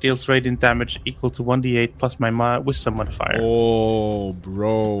attack deals radiant damage equal to 1d8 plus my wisdom modifier. Oh,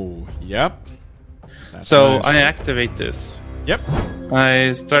 bro. Yep. That's so nice. I activate this. Yep.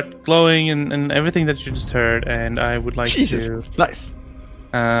 I start glowing and everything that you just heard, and I would like to... Nice.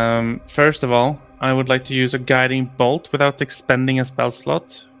 First of all, I would like to use a guiding bolt without expending a spell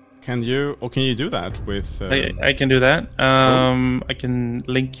slot. Can you do that with... I can do that. I can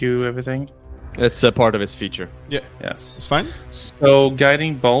link you everything. It's a part of his feature. Yeah. Yes. It's fine. So,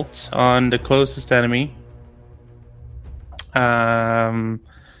 guiding bolt on the closest enemy.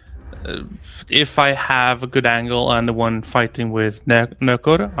 If I have a good angle on the one fighting with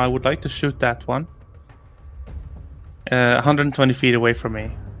Nökor, I would like to shoot that one. 120 feet away from me.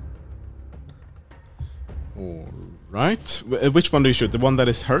 All right. Which one do you shoot? The one that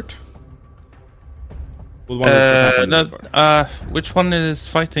is hurt? Well, one is attacking Nökor. Which one is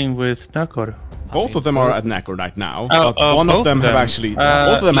fighting with Nökor? Both of them are at Nökor right now. Oh, but one of them have actually.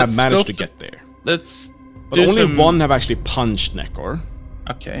 both of them have managed to get there. But only one have actually punched Nökor.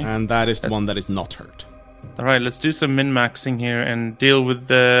 Okay. And that is the one that is not hurt. Alright, let's do some min-maxing here and deal with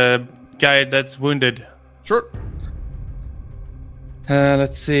the guy that's wounded. Sure.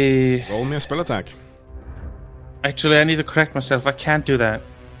 Let's see. Roll me a spell attack. Actually, I need to correct myself. I can't do that.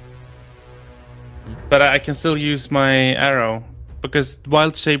 But I can still use my arrow. Because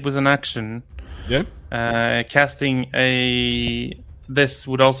Wild Shape was an action. Yeah. Casting this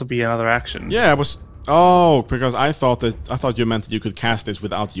would also be another action. Yeah, I was... Oh, because I thought you meant that you could cast this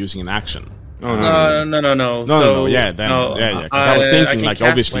without using an action. Oh, no. No, yeah, because I was thinking, like,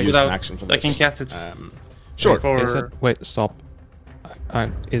 obviously use an action for this. I can cast it. Sure. Wait, stop.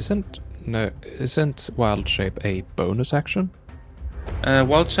 Isn't Wild Shape a bonus action?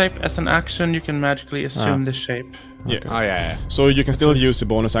 Wild Shape, as an action, you can magically assume this shape. Yeah. Oh, yeah. So you can still use the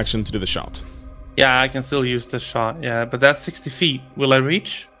bonus action to do the shot. Yeah, I can still use the shot, yeah. But that's 60 feet. Will I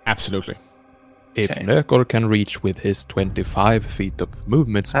reach? Absolutely. If Okay. Nökor can reach with his 25 feet of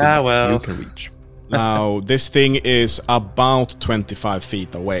movement speed, well. you can reach. Now, this thing is about 25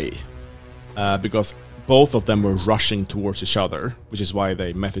 feet away. Because both of them were rushing towards each other, which is why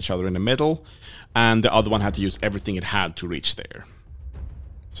they met each other in the middle. And the other one had to use everything it had to reach there.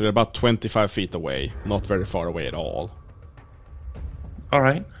 So they're about 25 feet away. Not very far away at all.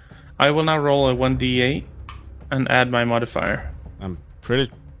 Alright. I will now roll a 1d8 and add my modifier. I'm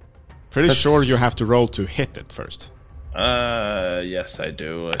pretty sure you have to roll to hit it first. Yes, I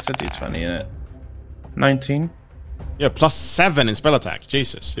do. It's a d20 in it. 19. Yeah, +7 in spell attack.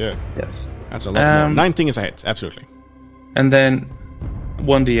 Jesus, yeah. Yes. That's a lot more. 19 is a hit, absolutely. And then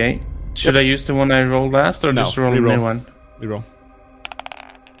 1d8. Should I use the one I rolled last or No, just roll a reroll. new one? Reroll.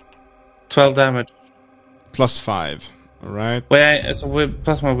 12 damage. +5. Alright.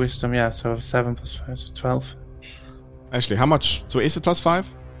 Plus my wisdom, yeah, so 7 plus 5, so 12. Actually, how much? So is it +5?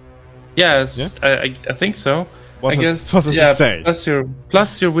 Yes, Yeah? I think so. What I does- guess. what does it say?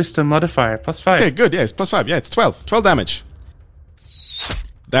 Plus your wisdom modifier, +5. Okay, good. Yeah, it's +5. Yeah, it's 12. 12 damage.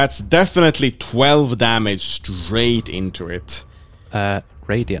 That's definitely 12 damage straight into it.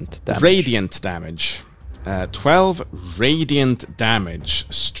 Radiant damage. Radiant damage. 12 radiant damage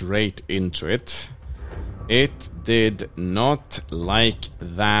straight into it. It did not like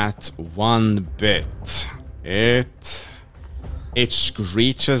that one bit. It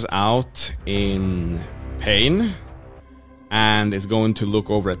screeches out in pain and is going to look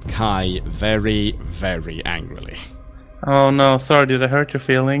over at Kai very, very angrily. Oh no, sorry, did I hurt your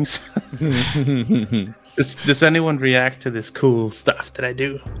feelings? Does anyone react to this cool stuff that I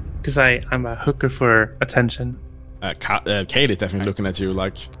do? Because I'm a hooker for attention. Kate is definitely looking at you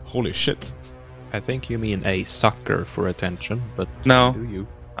like, holy shit. I think you mean a sucker for attention, but No. do you?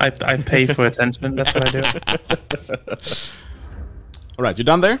 I pay for attention, that's what I do. Alright, you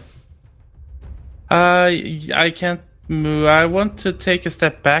done there? I can't move. I want to take a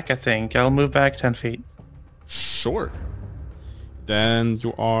step back, I think. I'll move back 10 feet. Sure. Then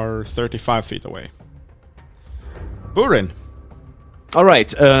you are 35 feet away. Burin. All right.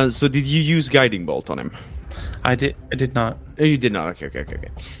 So did you use guiding bolt on him? I did not. You did not. Okay.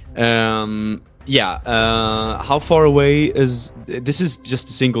 Yeah. How far away is this? Is just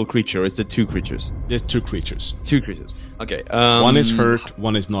a single creature? Or is it two creatures? There's two creatures. Two creatures. Okay. One is hurt,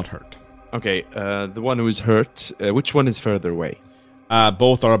 one is not hurt. Okay. The one who is hurt. Which one is further away?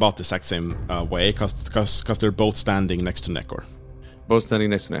 Both are about the exact same way, because they're both standing next to Nökor. Both standing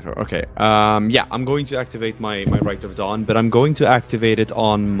next to Nökor. Okay. Yeah, I'm going to activate my Rite of Dawn, but I'm going to activate it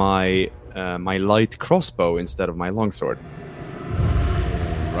on my light crossbow instead of my longsword.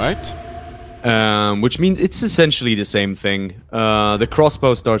 Right? Which means it's essentially the same thing. The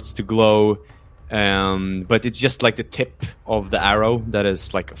crossbow starts to glow, but it's just like the tip of the arrow that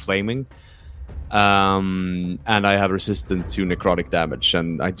is like flaming. And I have resistance to necrotic damage,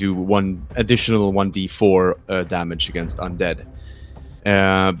 and I do one additional 1d4 damage against undead.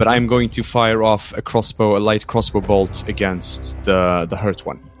 But I'm going to fire off a light crossbow bolt against the hurt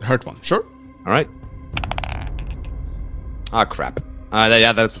one. Hurt one, sure. All right. Ah, crap.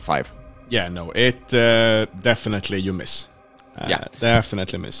 Yeah, that's a 5. Yeah, no, it definitely you miss. Yeah,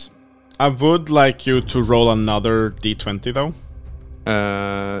 definitely miss. I would like you to roll another d20 though.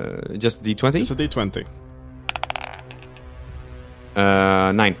 Just d20. It's a d20.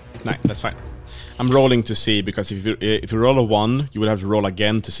 9. 9. That's fine. I'm rolling to see, because if you roll a 1, you would have to roll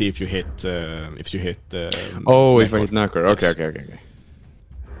again to see if you hit. If I hit Nökor. Yes. Okay.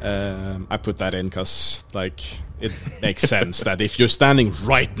 I put that in because it makes sense that if you're standing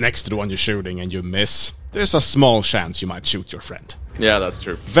right next to the one you're shooting and you miss, there's a small chance you might shoot your friend. Yeah, that's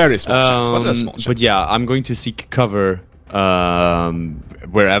true. Very small chance, but a small chance. But yeah, I'm going to seek cover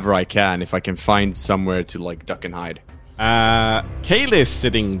wherever I can, if I can find somewhere to duck and hide. Kaylee is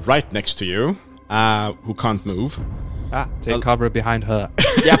sitting right next to you, who can't move. Take cover behind her.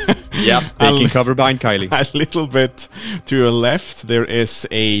 Yeah, taking cover behind Kylie. A little bit to your left, there is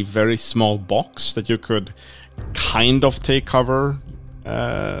a very small box that you could kind of take cover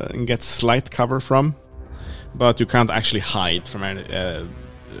and get slight cover from, but you can't actually hide from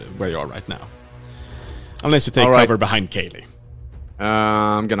where you are right now. Unless you take cover behind Kaylee.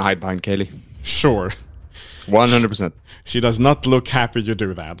 I'm gonna hide behind Kaylee. Sure. 100%. She does not look happy you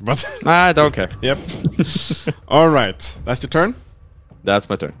do that, but... I don't care. Yep. Alright, that's your turn? That's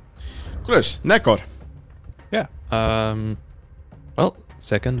my turn. Coolish. Nökor. Yeah. Well,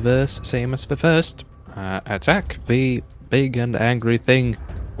 second verse, same as the first. Attack the big and angry thing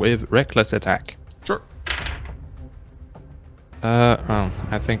with reckless attack. Sure.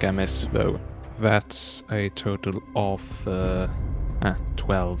 I think I miss though. That's a total of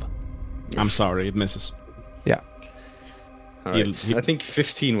 12. I'm sorry, it misses. Yeah. All right. I think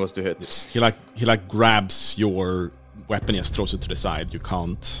 15 was the hit. He grabs your weapon and just throws it to the side. You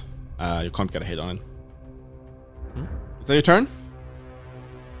can't get a hit on it. Is that your turn?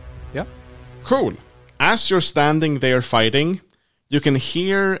 Yeah. Cool. As you're standing there fighting, you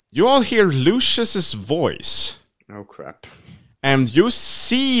all hear Lucius's voice. Oh crap. And you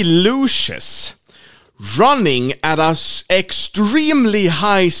see Lucius running at an extremely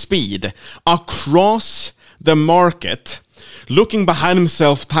high speed across the market, looking behind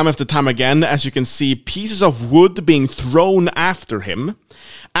himself time after time again, as you can see pieces of wood being thrown after him,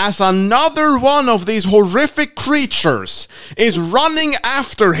 as another one of these horrific creatures is running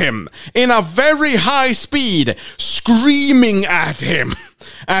after him in a very high speed, screaming at him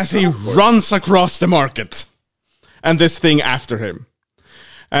as he runs across the market. And this thing after him.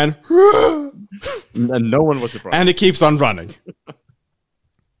 And no one was surprised. And he keeps on running.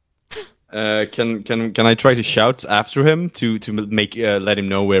 Can I try to shout after him to make let him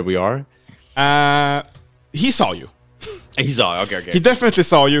know where we are? He saw you. He saw. Okay. He definitely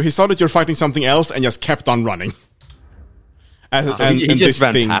saw you. He saw that you're fighting something else and just kept on running. He just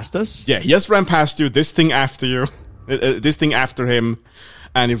ran past us? Yeah, he just ran past you. This thing after you. This thing after him.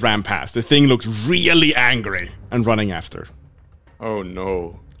 And he ran past. The thing looked really angry and running after. Oh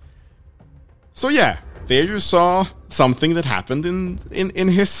no. So yeah, there you saw something that happened in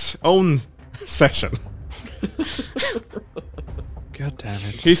his own session. God damn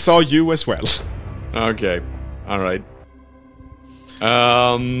it. He saw you as well. Okay. Alright.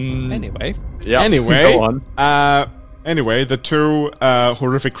 Anyway. Yeah. Anyway. Go on. Anyway, the two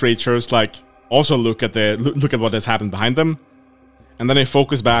horrific creatures also look at what has happened behind them. And then they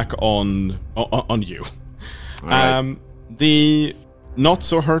focus back on you. Right. The not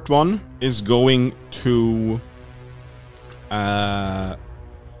so hurt one is going to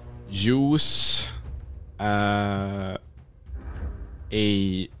use a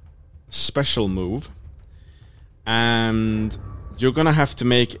special move, and you're gonna have to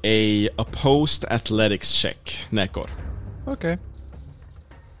make a opposed athletics check, Nökor. Okay.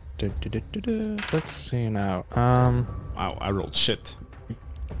 Let's see now. Wow, I rolled shit.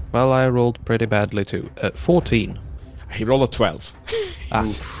 Well, I rolled pretty badly too. 14. He rolled a 12.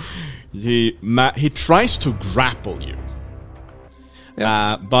 He tries to grapple you.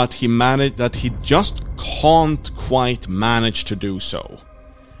 Yeah. But he just can't quite manage to do so.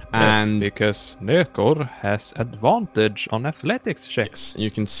 Yes, because Nökor has advantage on athletics checks. Yes, you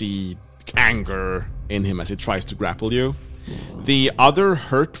can see anger in him as he tries to grapple you. The other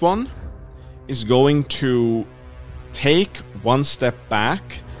hurt one is going to take one step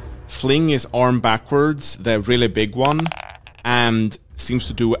back, fling his arm backwards, the really big one, and seems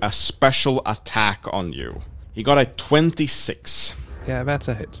to do a special attack on you. He got a 26. Yeah, that's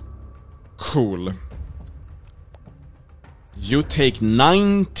a hit. Cool. You take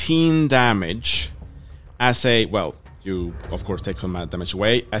 19 damage as you of course take some damage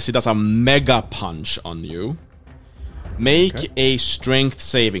away, as he does a mega punch on you. Make a strength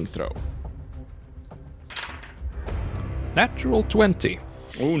saving throw. Natural 20.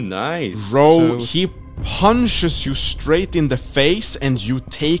 Oh, nice. Bro, he punches you straight in the face and you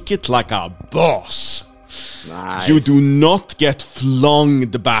take it like a boss. Nice. You do not get flung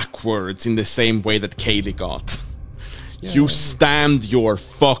backwards in the same way that Kaylee got. Yeah. You stand your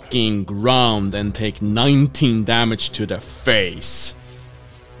fucking ground and take 19 damage to the face.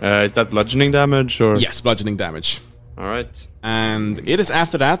 Is that bludgeoning damage or? Yes, bludgeoning damage. Alright. And it is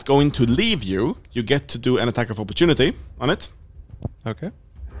after that going to leave you. You get to do an attack of opportunity on it. Okay.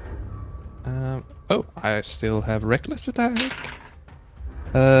 I still have reckless attack.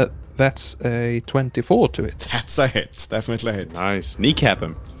 That's a 24 to it. That's a hit. Definitely a hit. Nice. Kneecap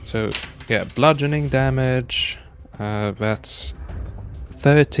him. So, yeah, bludgeoning damage. That's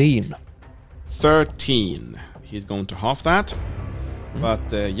 13. 13. He's going to half that.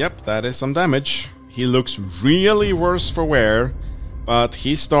 But, yep, that is some damage. He looks really worse for wear, but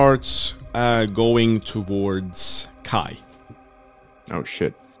he starts going towards Kai. Oh,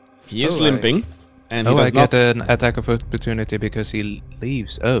 shit. He is limping, and he does I get an attack of opportunity because he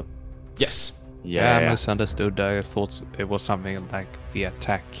leaves. Oh. Yes. Yeah, I misunderstood. I thought it was something like the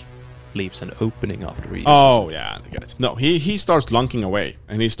attack leaves an opening after he... Oh, yeah, I get it. No, he starts lunking away,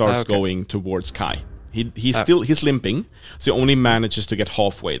 and he starts going towards Kai. He's limping, so he only manages to get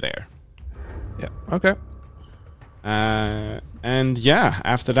halfway there. Yeah, okay. And yeah,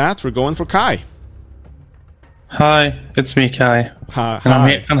 after that, we're going for Kai. Hi, it's me, Kai.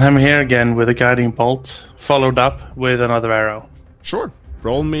 Hi. And I'm here again with a guiding bolt, followed up with another arrow. Sure.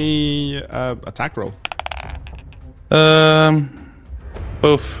 Roll me attack roll. Both.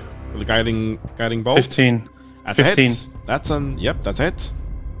 The guiding bolt. 15. That's 15. a hit. That's a hit.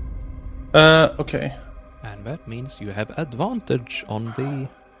 Okay. And that means you have advantage on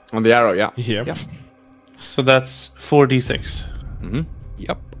the arrow, yeah. Yep. Yep. So that's 4d6. Mm-hmm.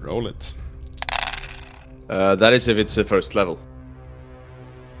 Yep. Roll it. That is if it's the first level.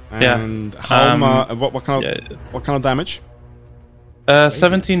 And what kind of damage?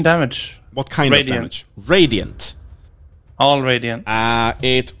 17 damage. What kind of damage? Radiant. All radiant.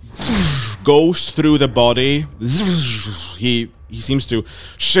 It goes through the body. He seems to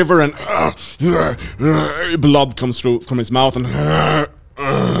shiver and blood comes through from his mouth and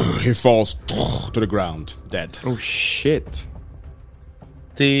he falls to the ground, dead. Oh shit.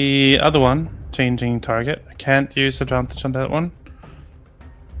 The other one, changing target. I can't use advantage on that one.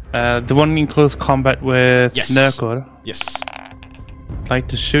 The one in close combat with Nökor. Yes. I'd like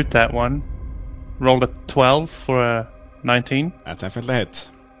to shoot that one. Rolled a 12 for a 19. That's definitely a hit.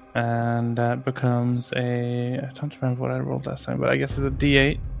 And that becomes a... I don't remember what I rolled last time, but I guess it's a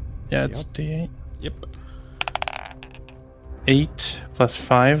D8. Yeah, it's D8. Yep. 8 plus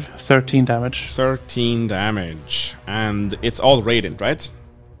 5, 13 damage. 13 damage. And it's all radiant, right?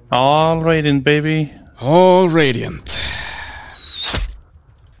 All radiant, baby. All radiant.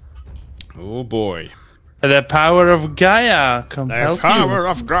 Oh boy. The power of Gaia compels The power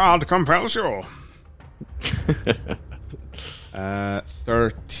of God compels you.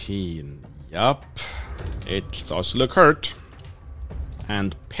 13. Yup. It also look hurt.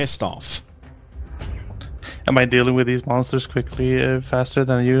 And pissed off. Am I dealing with these monsters quickly, faster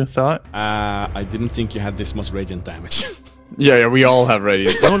than you thought? I didn't think you had this much radiant damage. Yeah, we all have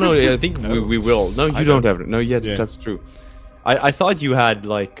radiant. No, I think we will. No, you don't have it. No, yeah, that's true. I thought you had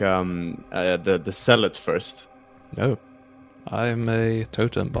like the zealot first. No, I'm a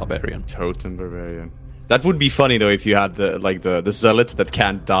totem barbarian. Totem barbarian. That would be funny though if you had the zealot that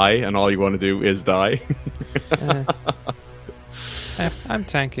can't die and all you want to do is die. I'm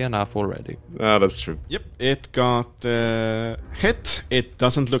tanky enough already. Oh, that's true. Yep, it got hit. It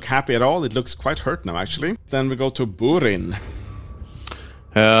doesn't look happy at all. It looks quite hurt now, actually. Then we go to Burin.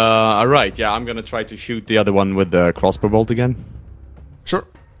 Alright, yeah, I'm gonna try to shoot the other one with the crossbow bolt again. Sure.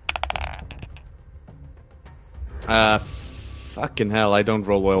 Fucking hell, I don't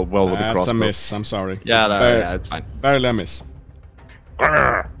roll well with the crossbow. That's a miss, I'm sorry. Yeah, it's fine. Barely a miss.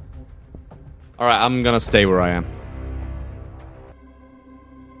 Alright, I'm gonna stay where I am.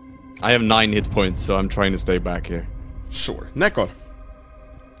 I have 9 hit points, so I'm trying to stay back here. Sure. Nökor.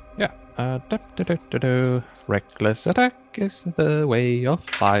 Yeah. Reckless attack is the way of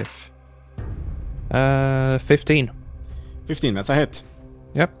life. 15. 15, that's a hit.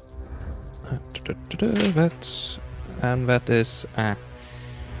 Yep. That is...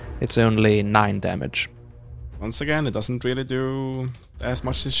 it's only 9 damage. Once again, it doesn't really do as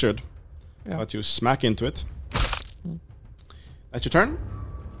much as it should. Yeah. But you smack into it. That's your turn?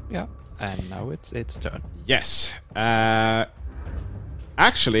 Yeah. And now it's its turn. Yes.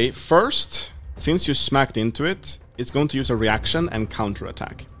 Actually, first, since you smacked into it, it's going to use a reaction and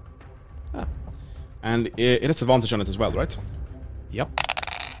counterattack. Ah. And it has advantage on it as well, right? Yep.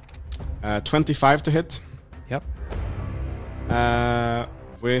 25 to hit. Yep.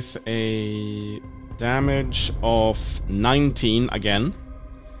 With a damage of 19 again.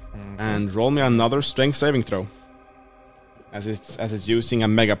 And roll me another strength saving throw. As it's using a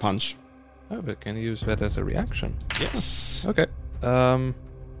mega punch. Oh, but can you use that as a reaction? Yes. Okay.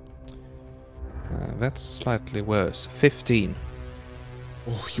 That's slightly worse. 15.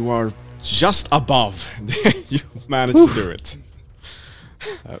 Oh, you are just above. You managed to do it.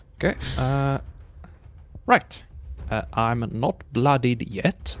 Okay. Right. I'm not bloodied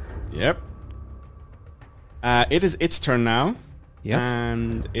yet. Yep. It is its turn now. Yep.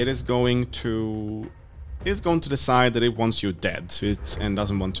 And it is going to... It's going to decide that it wants you dead, and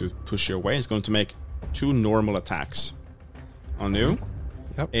doesn't want to push you away. It's going to make 2 normal attacks on you.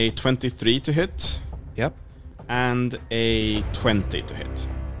 Yep. A 23 to hit. Yep. And a 20 to hit.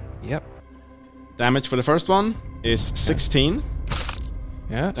 Yep. Damage for the first one is 16.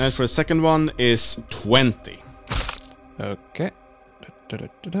 Yes. And for the second one is 20. Okay.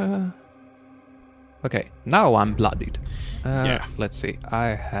 Okay, now I'm bloodied. Yeah. Let's see. I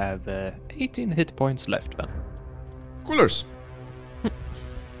have 18 hit points left then. Coolers.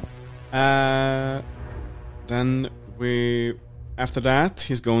 Then we... After that,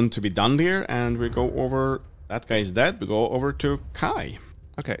 he's going to be done here, and we go over... That guy is dead. We go over to Kai.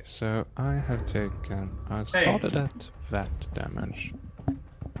 Okay, so I have taken... I started at that damage.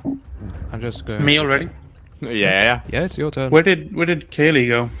 I'm just going... Me already? Yeah. Yeah, it's your turn. Where did Kaylee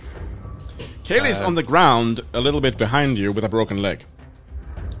go? Kaylee's on the ground a little bit behind you with a broken leg.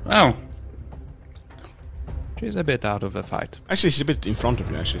 Oh. She's a bit out of the fight. Actually, she's a bit in front of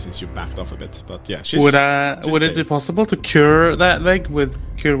you, actually, since you backed off a bit. But yeah, she's... Would it be possible to cure that leg with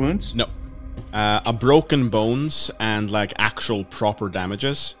cure wounds? No. A broken bones and like actual proper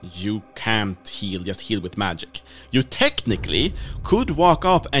damages, you can't heal, just heal with magic. You technically could walk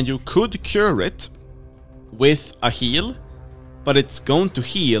up and you could cure it with a heal, but it's going to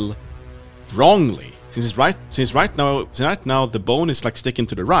heal wrongly. Since right now the bone is like sticking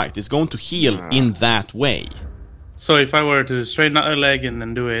to the right, it's going to heal in that way. So if I were to straighten out a leg and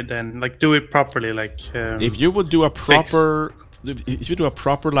then do it, and like do it properly, like if you would do a proper, if you do a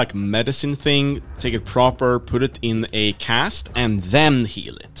proper like medicine thing, take it proper, put it in a cast, and then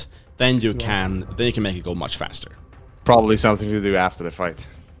heal it, then you can make it go much faster. Probably something to do after the fight.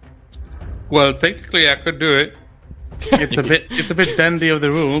 Well, technically I could do it. It's a bit bendy of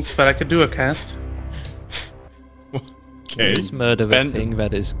the rules, but I could do a cast. Okay. Let's murder the thing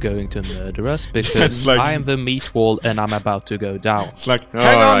that is going to murder us because like, I am the meat wall and I'm about to go down. It's like, hang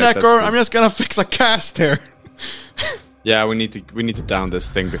on, right, Nökor, I'm just gonna fix a cast here. Yeah, we need to down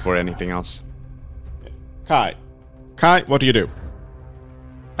this thing before anything else. Kai, what do you do?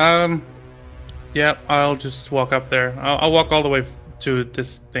 Yeah, I'll just walk up there. I'll walk all the way to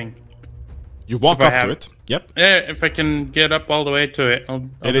this thing. You walk up to it. Yep. Yeah, if I can get up all the way to it, I'll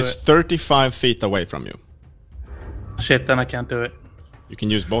It is 35 feet away from you. Shit, then I can't do it. You can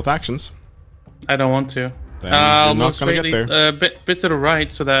use both actions. I don't want to. Then I'll you're not move gonna get slightly, there. bit to the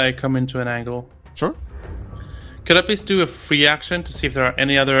right so that I come into an angle. Sure. Could I please do a free action to see if there are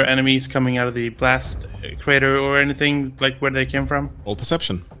any other enemies coming out of the blast crater or anything like where they came from? All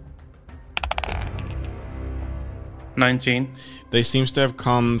perception. 19. They seems to have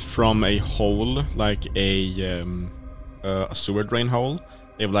come from a hole, like a sewer drain hole.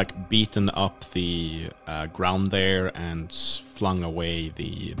 They've like beaten up the ground there and flung away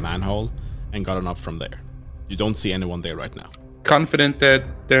the manhole and gotten up from there. You don't see anyone there right now. Confident that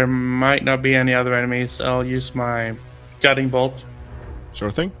there might not be any other enemies, I'll use my guiding bolt.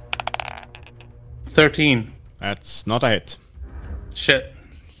 Sure thing. 13. That's not a hit. Shit.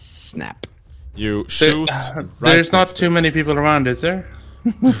 Snap. You shoot. There's not too many people around, is there?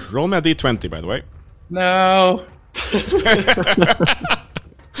 Roll me a d20, by the way. No.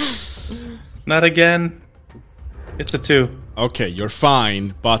 Not again. It's a 2. Okay, you're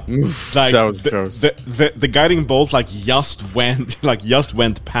fine, but like that was gross. the guiding bolt just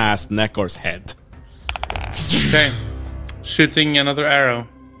went past Nökor's head. Okay. Shooting another arrow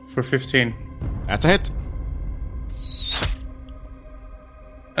for 15. That's a hit.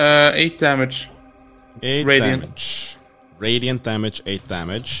 8 damage. 8 Radiant. damage. Radiant damage, 8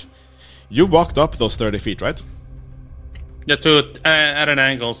 damage. You walked up those 30 feet, right? Yeah, at an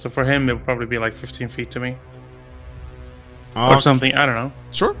angle, so for him it would probably be like 15 feet to me. Okay. Or something, I don't know.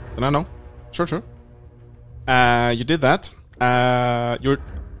 Sure, then I know. Sure. You did that. Are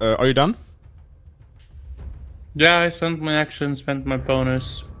you done? Yeah, I spent my action, spent my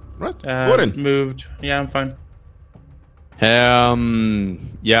bonus. Right. Burin. Moved. Yeah, I'm fine.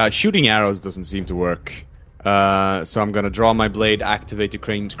 Yeah, shooting arrows doesn't seem to work. So I'm gonna draw my blade, activate the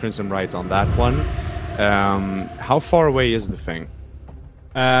Crimson Right on that one. How far away is the thing?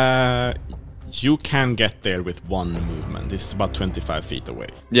 You can get there with one movement. This is about 25 feet away.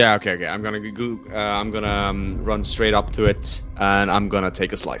 Yeah, okay. I'm gonna run straight up to it, and I'm gonna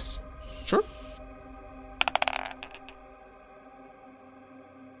take a slice. Sure.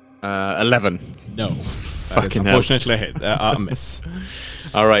 11. No. That is unfortunately a hit. A miss.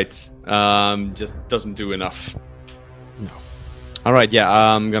 All right. Just doesn't do enough. No. All right. Yeah.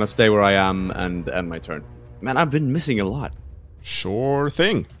 I'm gonna stay where I am and end my turn. Man, I've been missing a lot. Sure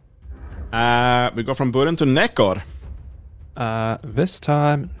thing. We go from Burin to Nökor. This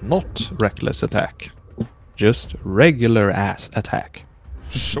time, not reckless attack. Just regular ass attack.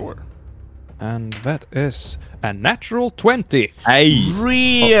 Sure. And that is a natural 20. Hey!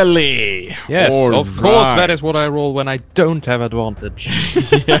 Really? Yes, All of course right. that is what I roll when I don't have advantage.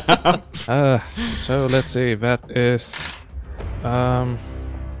 Yeah. So let's see, that is...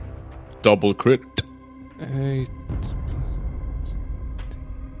 Double crit.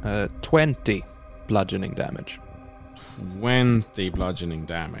 20 bludgeoning damage. 20 bludgeoning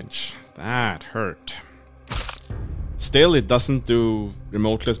damage. That hurt. Still, it doesn't do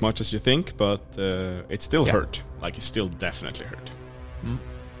remotely as much as you think, but it still hurt. Like, it still definitely hurt.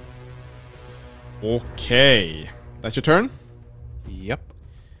 Okay. That's your turn? Yep.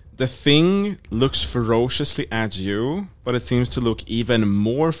 The thing looks ferociously at you, but it seems to look even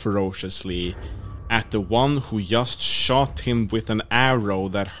more ferociously at the one who just shot him with an arrow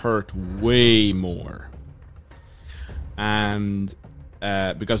that hurt way more. And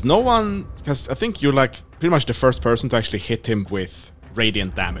because I think you're like pretty much the first person to actually hit him with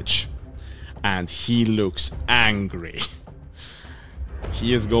radiant damage. And he looks angry.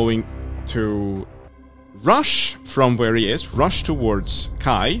 He is going to rush from where he is, rush towards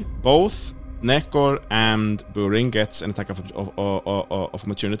Kai. Both Nökor and Burin gets an attack of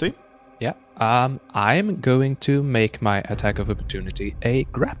opportunity. Yeah. I'm going to make my attack of opportunity a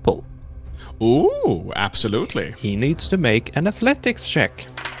grapple. Ooh, absolutely. He needs to make an athletics check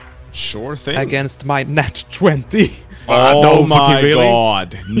Sure thing. against my nat 20. Oh no, my fucking really?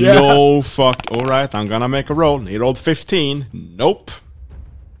 god. Yeah. No fuck. Alright, I'm gonna make a roll. He rolled 15. Nope.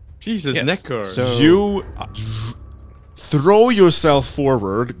 Jesus, Yes. Nökor. So You throw yourself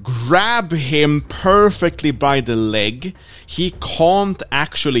forward, grab him perfectly by the leg. He can't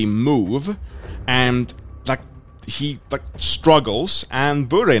actually move, and he struggles. And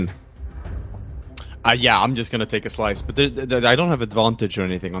Burin, Yeah, I'm just gonna take a slice, but I don't have advantage or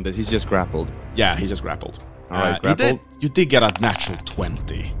anything on this. He's just grappled. Yeah, he just grappled. All right, grappled. You did get a natural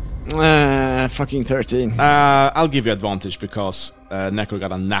 20. Fucking 13. I'll give you advantage because Nökor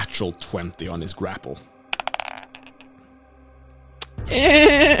got a natural 20 on his grapple.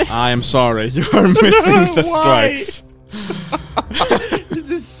 I am sorry, you are missing the strikes.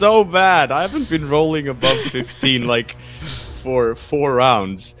 This is so bad. I haven't been rolling above 15 like for 4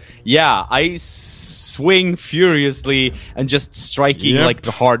 rounds. Yeah, I swing furiously and just striking like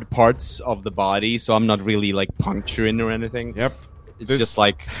the hard parts of the body, so I'm not really like puncturing or anything. Yep. It's just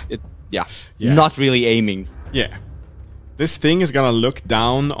like not really aiming. Yeah. This thing is gonna look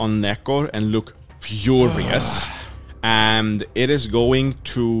down on Nökor and look furious. And it is going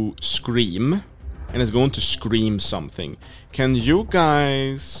to scream. And it's going to scream something. Can you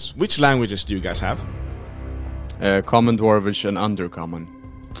guys... Which languages do you guys have? Common, Dwarvish, and Undercommon.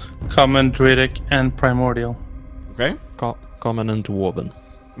 Common, Druidic, and Primordial. Okay. Common and Dwarven.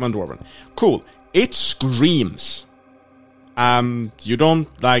 Common Dwarven. Cool. It screams. You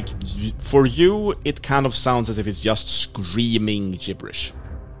don't, like... For you, it kind of sounds as if it's just screaming gibberish.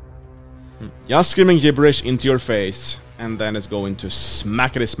 Just screaming gibberish into your face. And then it's going to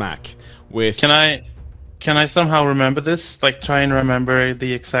smackety-smack with... Can I somehow remember this? Like, try and remember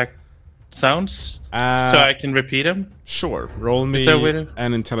the exact sounds? So I can repeat them? Sure. Roll me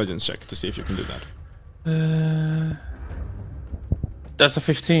an intelligence check to see if you can do that. That's a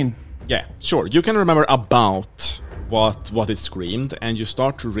 15. Yeah, sure. You can remember about what it screamed, and you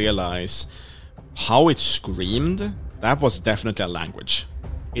start to realize how it screamed. That was definitely a language.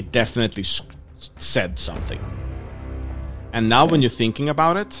 It definitely said something. And now when you're thinking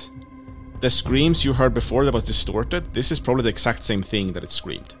about it, the screams you heard before that was distorted, this is probably the exact same thing that it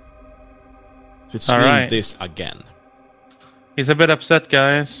screamed. It screamed this again. He's a bit upset,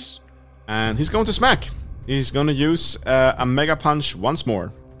 guys. And he's going to smack. He's going to use a Mega Punch once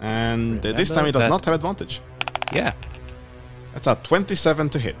more. And this time he does not have advantage. Yeah. That's a 27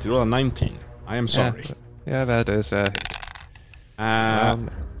 to hit. He rolled a 19. I am sorry. Yeah, that is a hit.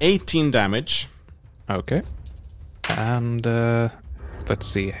 18 damage. Okay. And let's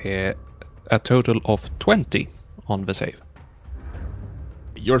see here. A total of 20 on the save.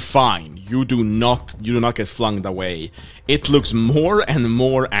 You're fine. You do not get flung away. It looks more and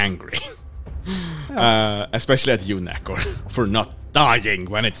more angry. Especially at you, Nökor, for not dying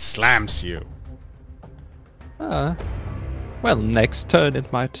when it slams you. Well, next turn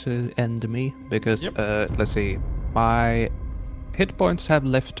it might end me, because, let's see, my hit points have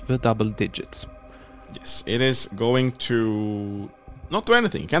left the double digits. Yes, it is going to not do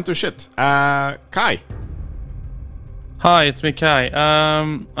anything. Can't do shit. Kai. Hi, it's me, Kai.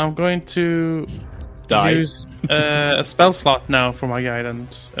 I'm going to use a spell slot now for my guiding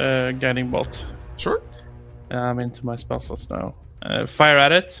bolt. Sure. I'm into my spell slots now. Fire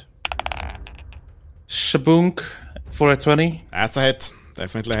at it. Shaboonk for a 20. That's a hit.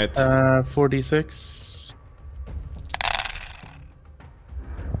 Definitely a hit. 4d6.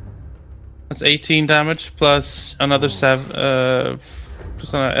 That's 18 damage plus another 7,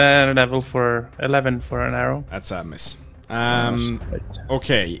 plus a level for 11 for an arrow. That's a miss.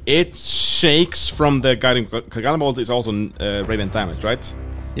 Okay, it shakes from the guiding bolt. Is also radiant damage, right?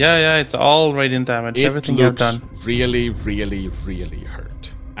 Yeah, it's all radiant damage. Everything you've done. Really, really, really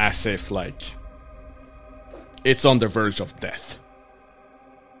hurt. As if like it's on the verge of death.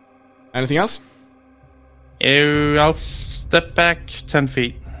 Anything else? I'll step back 10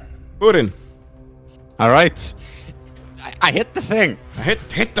 feet. Burin. All right. I hit the thing. I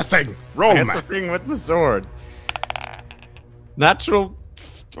hit the thing. Roll, man. Hit the thing with my sword. Natural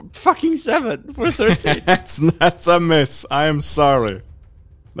fucking 7 for 13. That's a miss. I am sorry.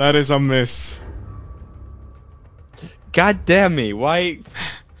 That is a miss. God damn me. Why?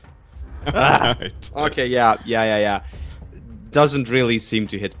 Right. Okay, yeah. Doesn't really seem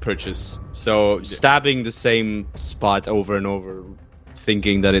to hit purchase. So stabbing the same spot over and over,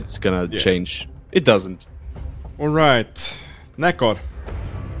 thinking that it's gonna change. It doesn't. Alright. Nökor.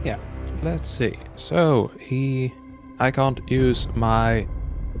 Yeah, let's see. So, I can't use my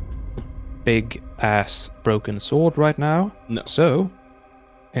big ass broken sword right now. No. So,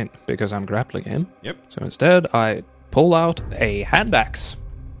 because I'm grappling him. Yep. So instead, I pull out a hand axe.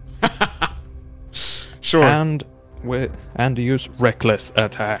 Sure. And use reckless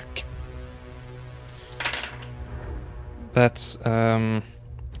attack. That's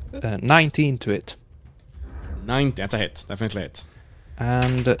 19 to it. 90. That's a hit. Definitely a hit.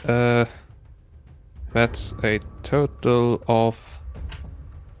 And that's a total of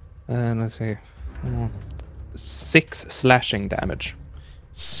let's see, 6 slashing damage.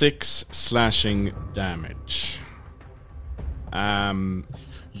 6 slashing damage.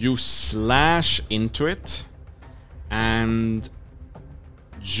 You slash into it, and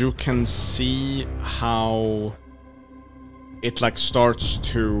you can see how it like starts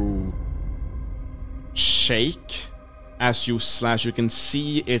to shake as you slash. You can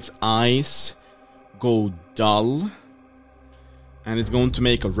see its eyes go dull, and it's going to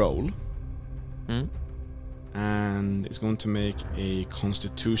make a roll. And it's going to make a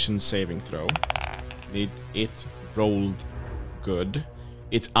Constitution saving throw. It rolled good.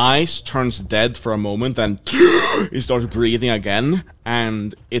 Its eyes turns dead for a moment, and it starts breathing again.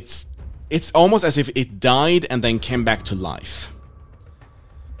 And it's almost as if it died and then came back to life.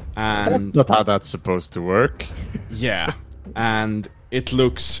 And That's not how that's supposed to work. yeah, and it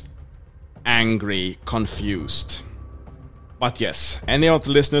looks angry, confused. But yes, any of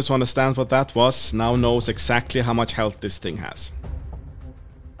the listeners who understand what that was now knows exactly how much health this thing has.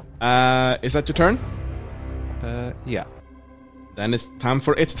 Is that your turn? Yeah. Then it's time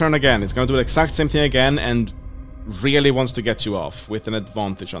for its turn again. It's going to do the exact same thing again and really wants to get you off with an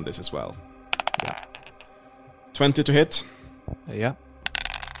advantage on this as well. Yeah. 20 to hit. Yeah.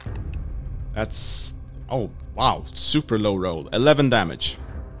 That's... oh, wow. Super low roll. 11 damage.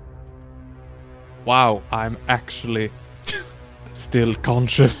 Wow, I'm actually still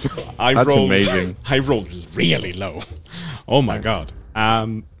conscious. That's amazing. I rolled really low. Oh my god.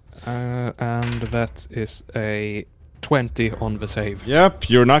 And that is a 20 on the save. Yep,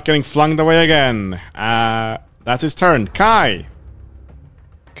 you're not getting flung away again. That's his turn. Kai!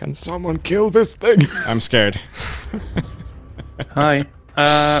 Can someone kill this thing? I'm scared. Hi.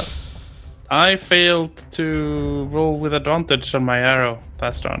 I failed to roll with advantage on my arrow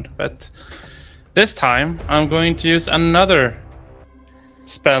last round, but this time I'm going to use another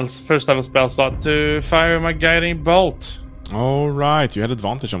first level spell slot to fire my guiding bolt. Alright, you had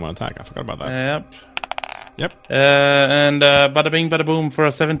advantage on one attack. I forgot about that. Yep. And bada bing, bada boom for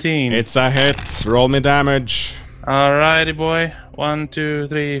a 17. It's a hit. Roll me damage. Alrighty, boy. 1, 2,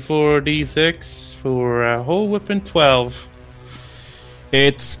 3, 4, d6 for a whole whipping 12.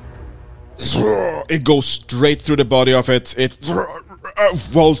 It goes straight through the body of it. It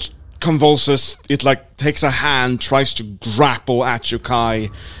convulses. It like takes a hand, tries to grapple at you, Kai,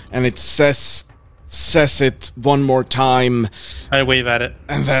 and it says it one more time. I wave at it.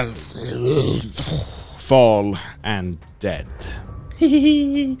 And then fall and dead.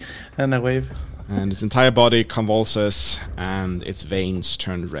 And I wave. And its entire body convulses, and its veins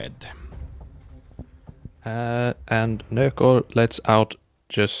turn red. And Nökor lets out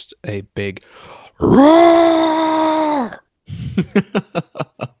just a big roar.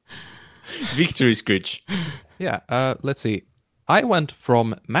 Victory screech. Yeah, let's see. I went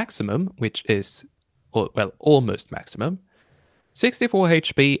from maximum, which is, well, almost maximum, 64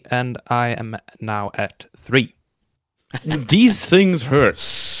 HP, and I am now at 3. These things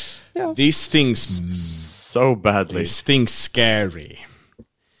hurt. Yeah. These things So badly. These things scary.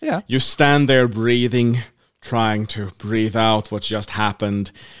 Yeah. You stand there breathing, trying to breathe out what just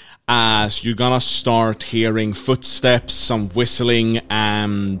happened, as you're gonna start hearing footsteps, some whistling,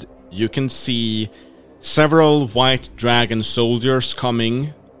 and you can see several white dragon soldiers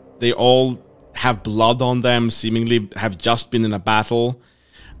coming. They all have blood on them, seemingly have just been in a battle.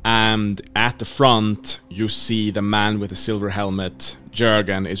 And at the front, you see the man with the silver helmet.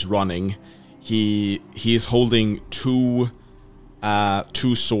 Jurgen is running. He is holding two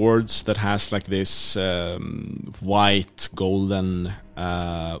swords that has like this white golden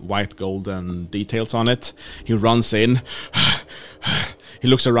details on it. He runs in. He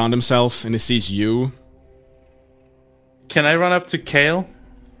looks around himself and he sees you. Can I run up to Kale?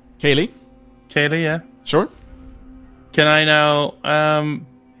 Kaylee? Kaylee, yeah. Sure. Can I now,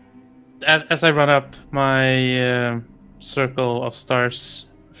 as I run up, my Circle of Stars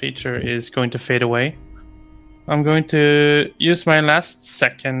feature is going to fade away. I'm going to use my last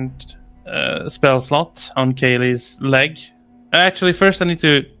second spell slot on Kaylee's leg. Actually, first I need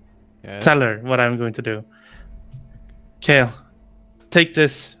to tell her what I'm going to do. Kale, take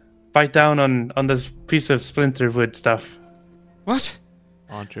this. Bite down on this piece of splinter wood stuff. What?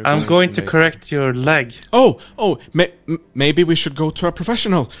 I'm going to correct your leg. Maybe we should go to a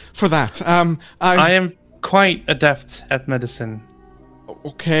professional for that. I am quite adept at medicine.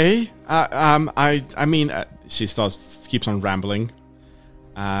 Okay. She keeps on rambling.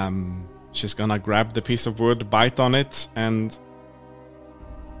 She's gonna grab the piece of wood, bite on it, and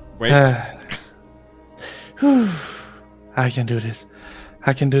wait. I can do this.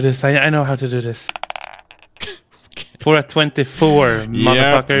 I know how to do this. For a 24,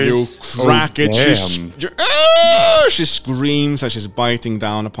 motherfuckers. You crack it. She screams as she's biting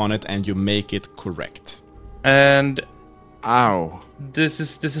down upon it, and you make it correct. And Ow. this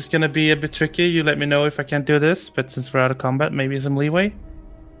is gonna be a bit tricky. You let me know if I can't do this, but since we're out of combat, maybe some leeway.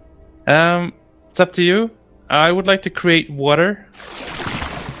 It's up to you. I would like to create water.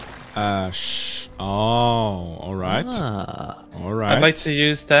 All right. All right. I'd like to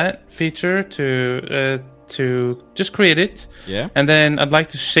use that feature to just create it. Yeah. And then I'd like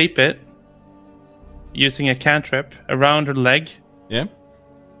to shape it using a cantrip around her leg. Yeah.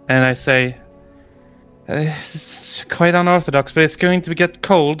 And I say, it's quite unorthodox, but it's going to get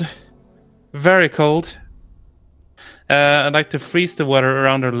cold. Very cold. I'd like to freeze the water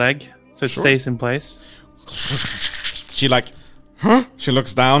around her leg so it stays in place. She She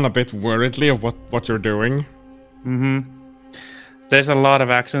looks down a bit worriedly of what you're doing. Mm-hmm. There's a lot of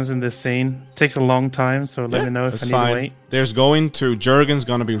actions in this scene. It takes a long time, so let me know if I need to wait. There's Jurgen's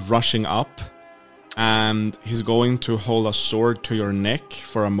gonna be rushing up, and he's going to hold a sword to your neck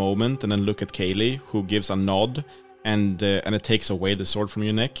for a moment, and then look at Kaylee, who gives a nod, and it takes away the sword from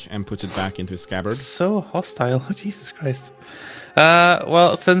your neck and puts it back into its scabbard. So hostile. Jesus Christ.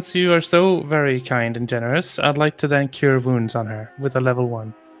 Well, since you are so very kind and generous, I'd like to then cure wounds on her with a level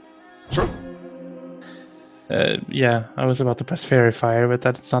 1. Sure. Yeah, I was about to press Fairy Fire, but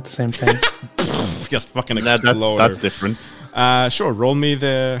that's not the same thing. Just fucking explode. That's different. Sure, roll me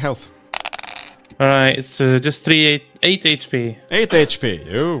the health. Alright, it's just 8 HP. 8 HP.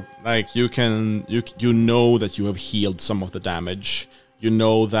 You know that you have healed some of the damage. You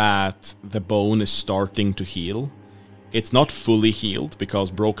know that the bone is starting to heal. It's not fully healed, because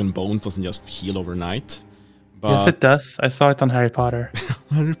broken bone doesn't just heal overnight. But yes, it does. I saw it on Harry Potter.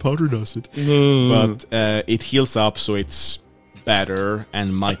 Harry Potter does it. But it heals up, so it's better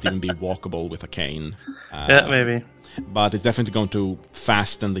and might even be walkable with a cane. Yeah, maybe. But it's definitely going to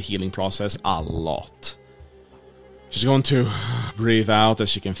fasten the healing process a lot. She's going to breathe out as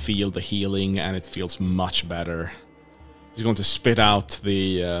she can feel the healing, and it feels much better. She's going to spit out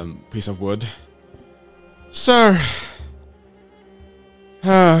the piece of wood. Sir,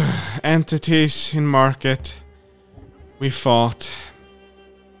 entities in market. We fought.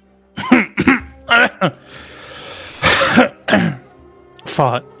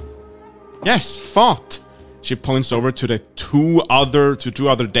 Fought. Yes, fought. She points over to the two other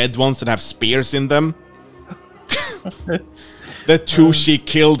dead ones that have spears in them. The two she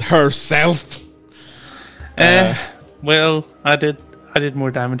killed herself. Well, I did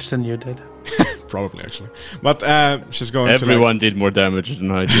more damage than you did. Probably, actually. But she's going Everyone did more damage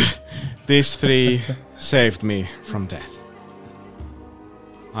than I did. These 3 saved me from death.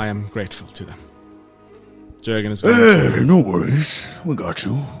 I am grateful to them. Jurgen is going to... No worries. We got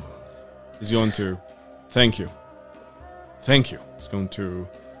you. He's going to... Thank you. Thank you. He's going to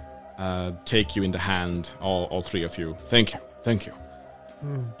take you in the hand, all 3 of you. Thank you. Thank you.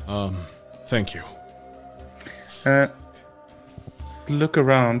 Thank you. Look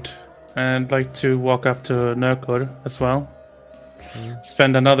around. And I'd like to walk up to Nökor as well.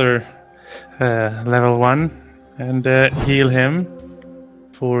 Spend another level 1 and heal him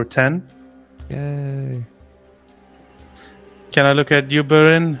for 10. Yay. Can I look at you,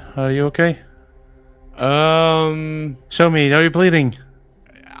 Burin? Are you okay? Show me. Are you bleeding?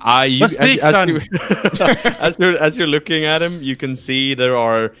 Speak, son. As you're looking at him, you can see there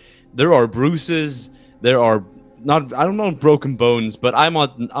are bruises. There are I don't know broken bones, but I'm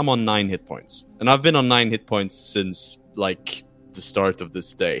on 9 hit points, and I've been on 9 hit points since like the start of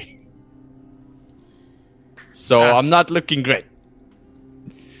this day. So I'm not looking great.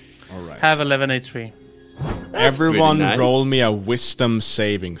 All right. Have 11 HP. Everyone nice. roll me a wisdom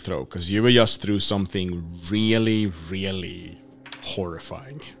saving throw, because you were just through something really, really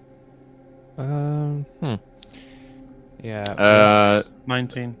horrifying. Yeah.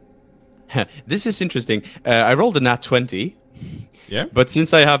 19. This is interesting. I rolled a nat 20. Yeah. But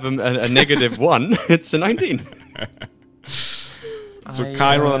since I have a negative 1, it's a 19. So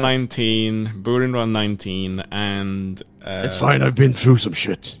Kai rolled a 19, Burin rolled a 19, and... It's fine, I've been through some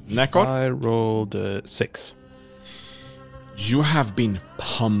shit. Nökor? I rolled 6. You have been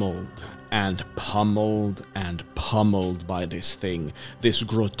pummeled and pummeled and pummeled by this thing. This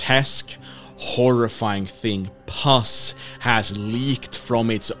grotesque, horrifying thing. Pus has leaked from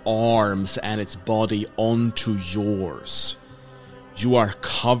its arms and its body onto yours. You are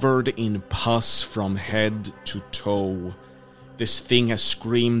covered in pus from head to toe. This thing has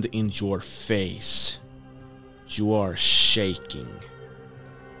screamed in your face. You are shaking.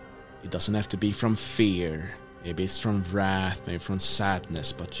 It doesn't have to be from fear. Maybe it's from wrath, maybe from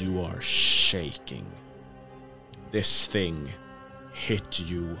sadness, but you are shaking. This thing hit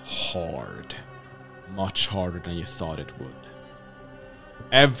you hard. much harder than you thought it would.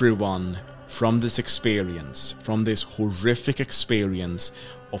 Everyone from this experience, from this horrific experience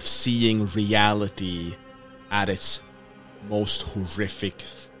of seeing reality at its most horrific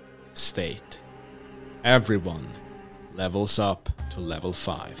state, everyone levels up to level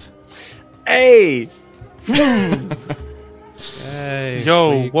 5. Hey! Hey,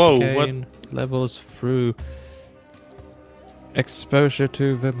 Yo, we whoa, gain levels through exposure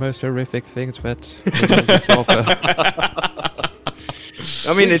to the most horrific things that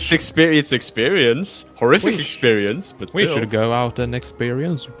I mean, it's experience. Horrific experience, but we still. should go out and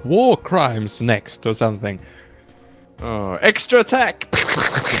experience war crimes next or something. Oh, extra attack!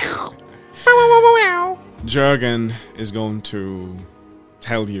 Jurgen is going to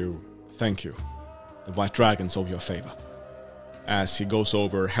tell you, thank you. The White Dragon's over your favor. As he goes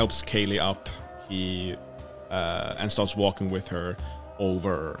over, helps Kaylee up, and starts walking with her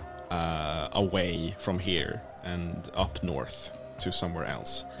over, away from here and up north to somewhere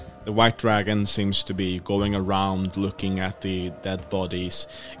else. The White Dragon seems to be going around looking at the dead bodies,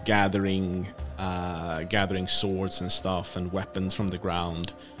 gathering swords and stuff and weapons from the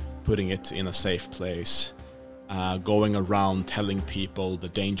ground, putting it in a safe place, going around telling people the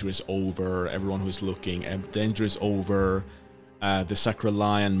danger is over, everyone who's looking, the danger is over, the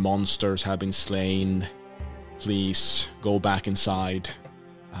Sacralian monsters have been slain, please go back inside,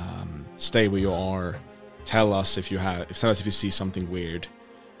 stay where you are, tell us if you see something weird,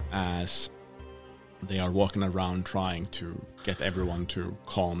 as they are walking around trying to get everyone to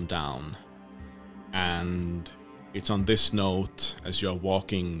calm down. And it's on this note, as you're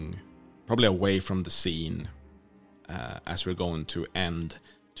walking probably away from the scene, as we're going to end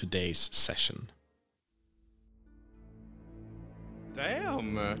today's session.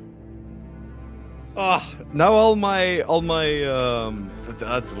 Damn. Ah, now all my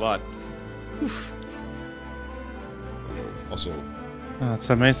that's a lot. Oof. Also, That's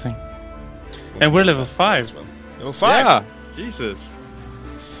amazing. And we're level 5. well. Level 5. Yeah, Jesus.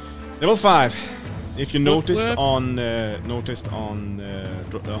 Level 5. If you noticed what? on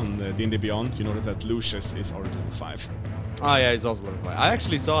D&D Beyond, you notice that Lucius is already level 5. Oh yeah, he's also level 5. I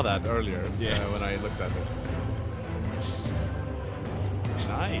actually saw that earlier. Yeah. When I looked at it.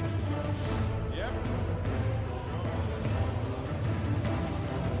 Nice.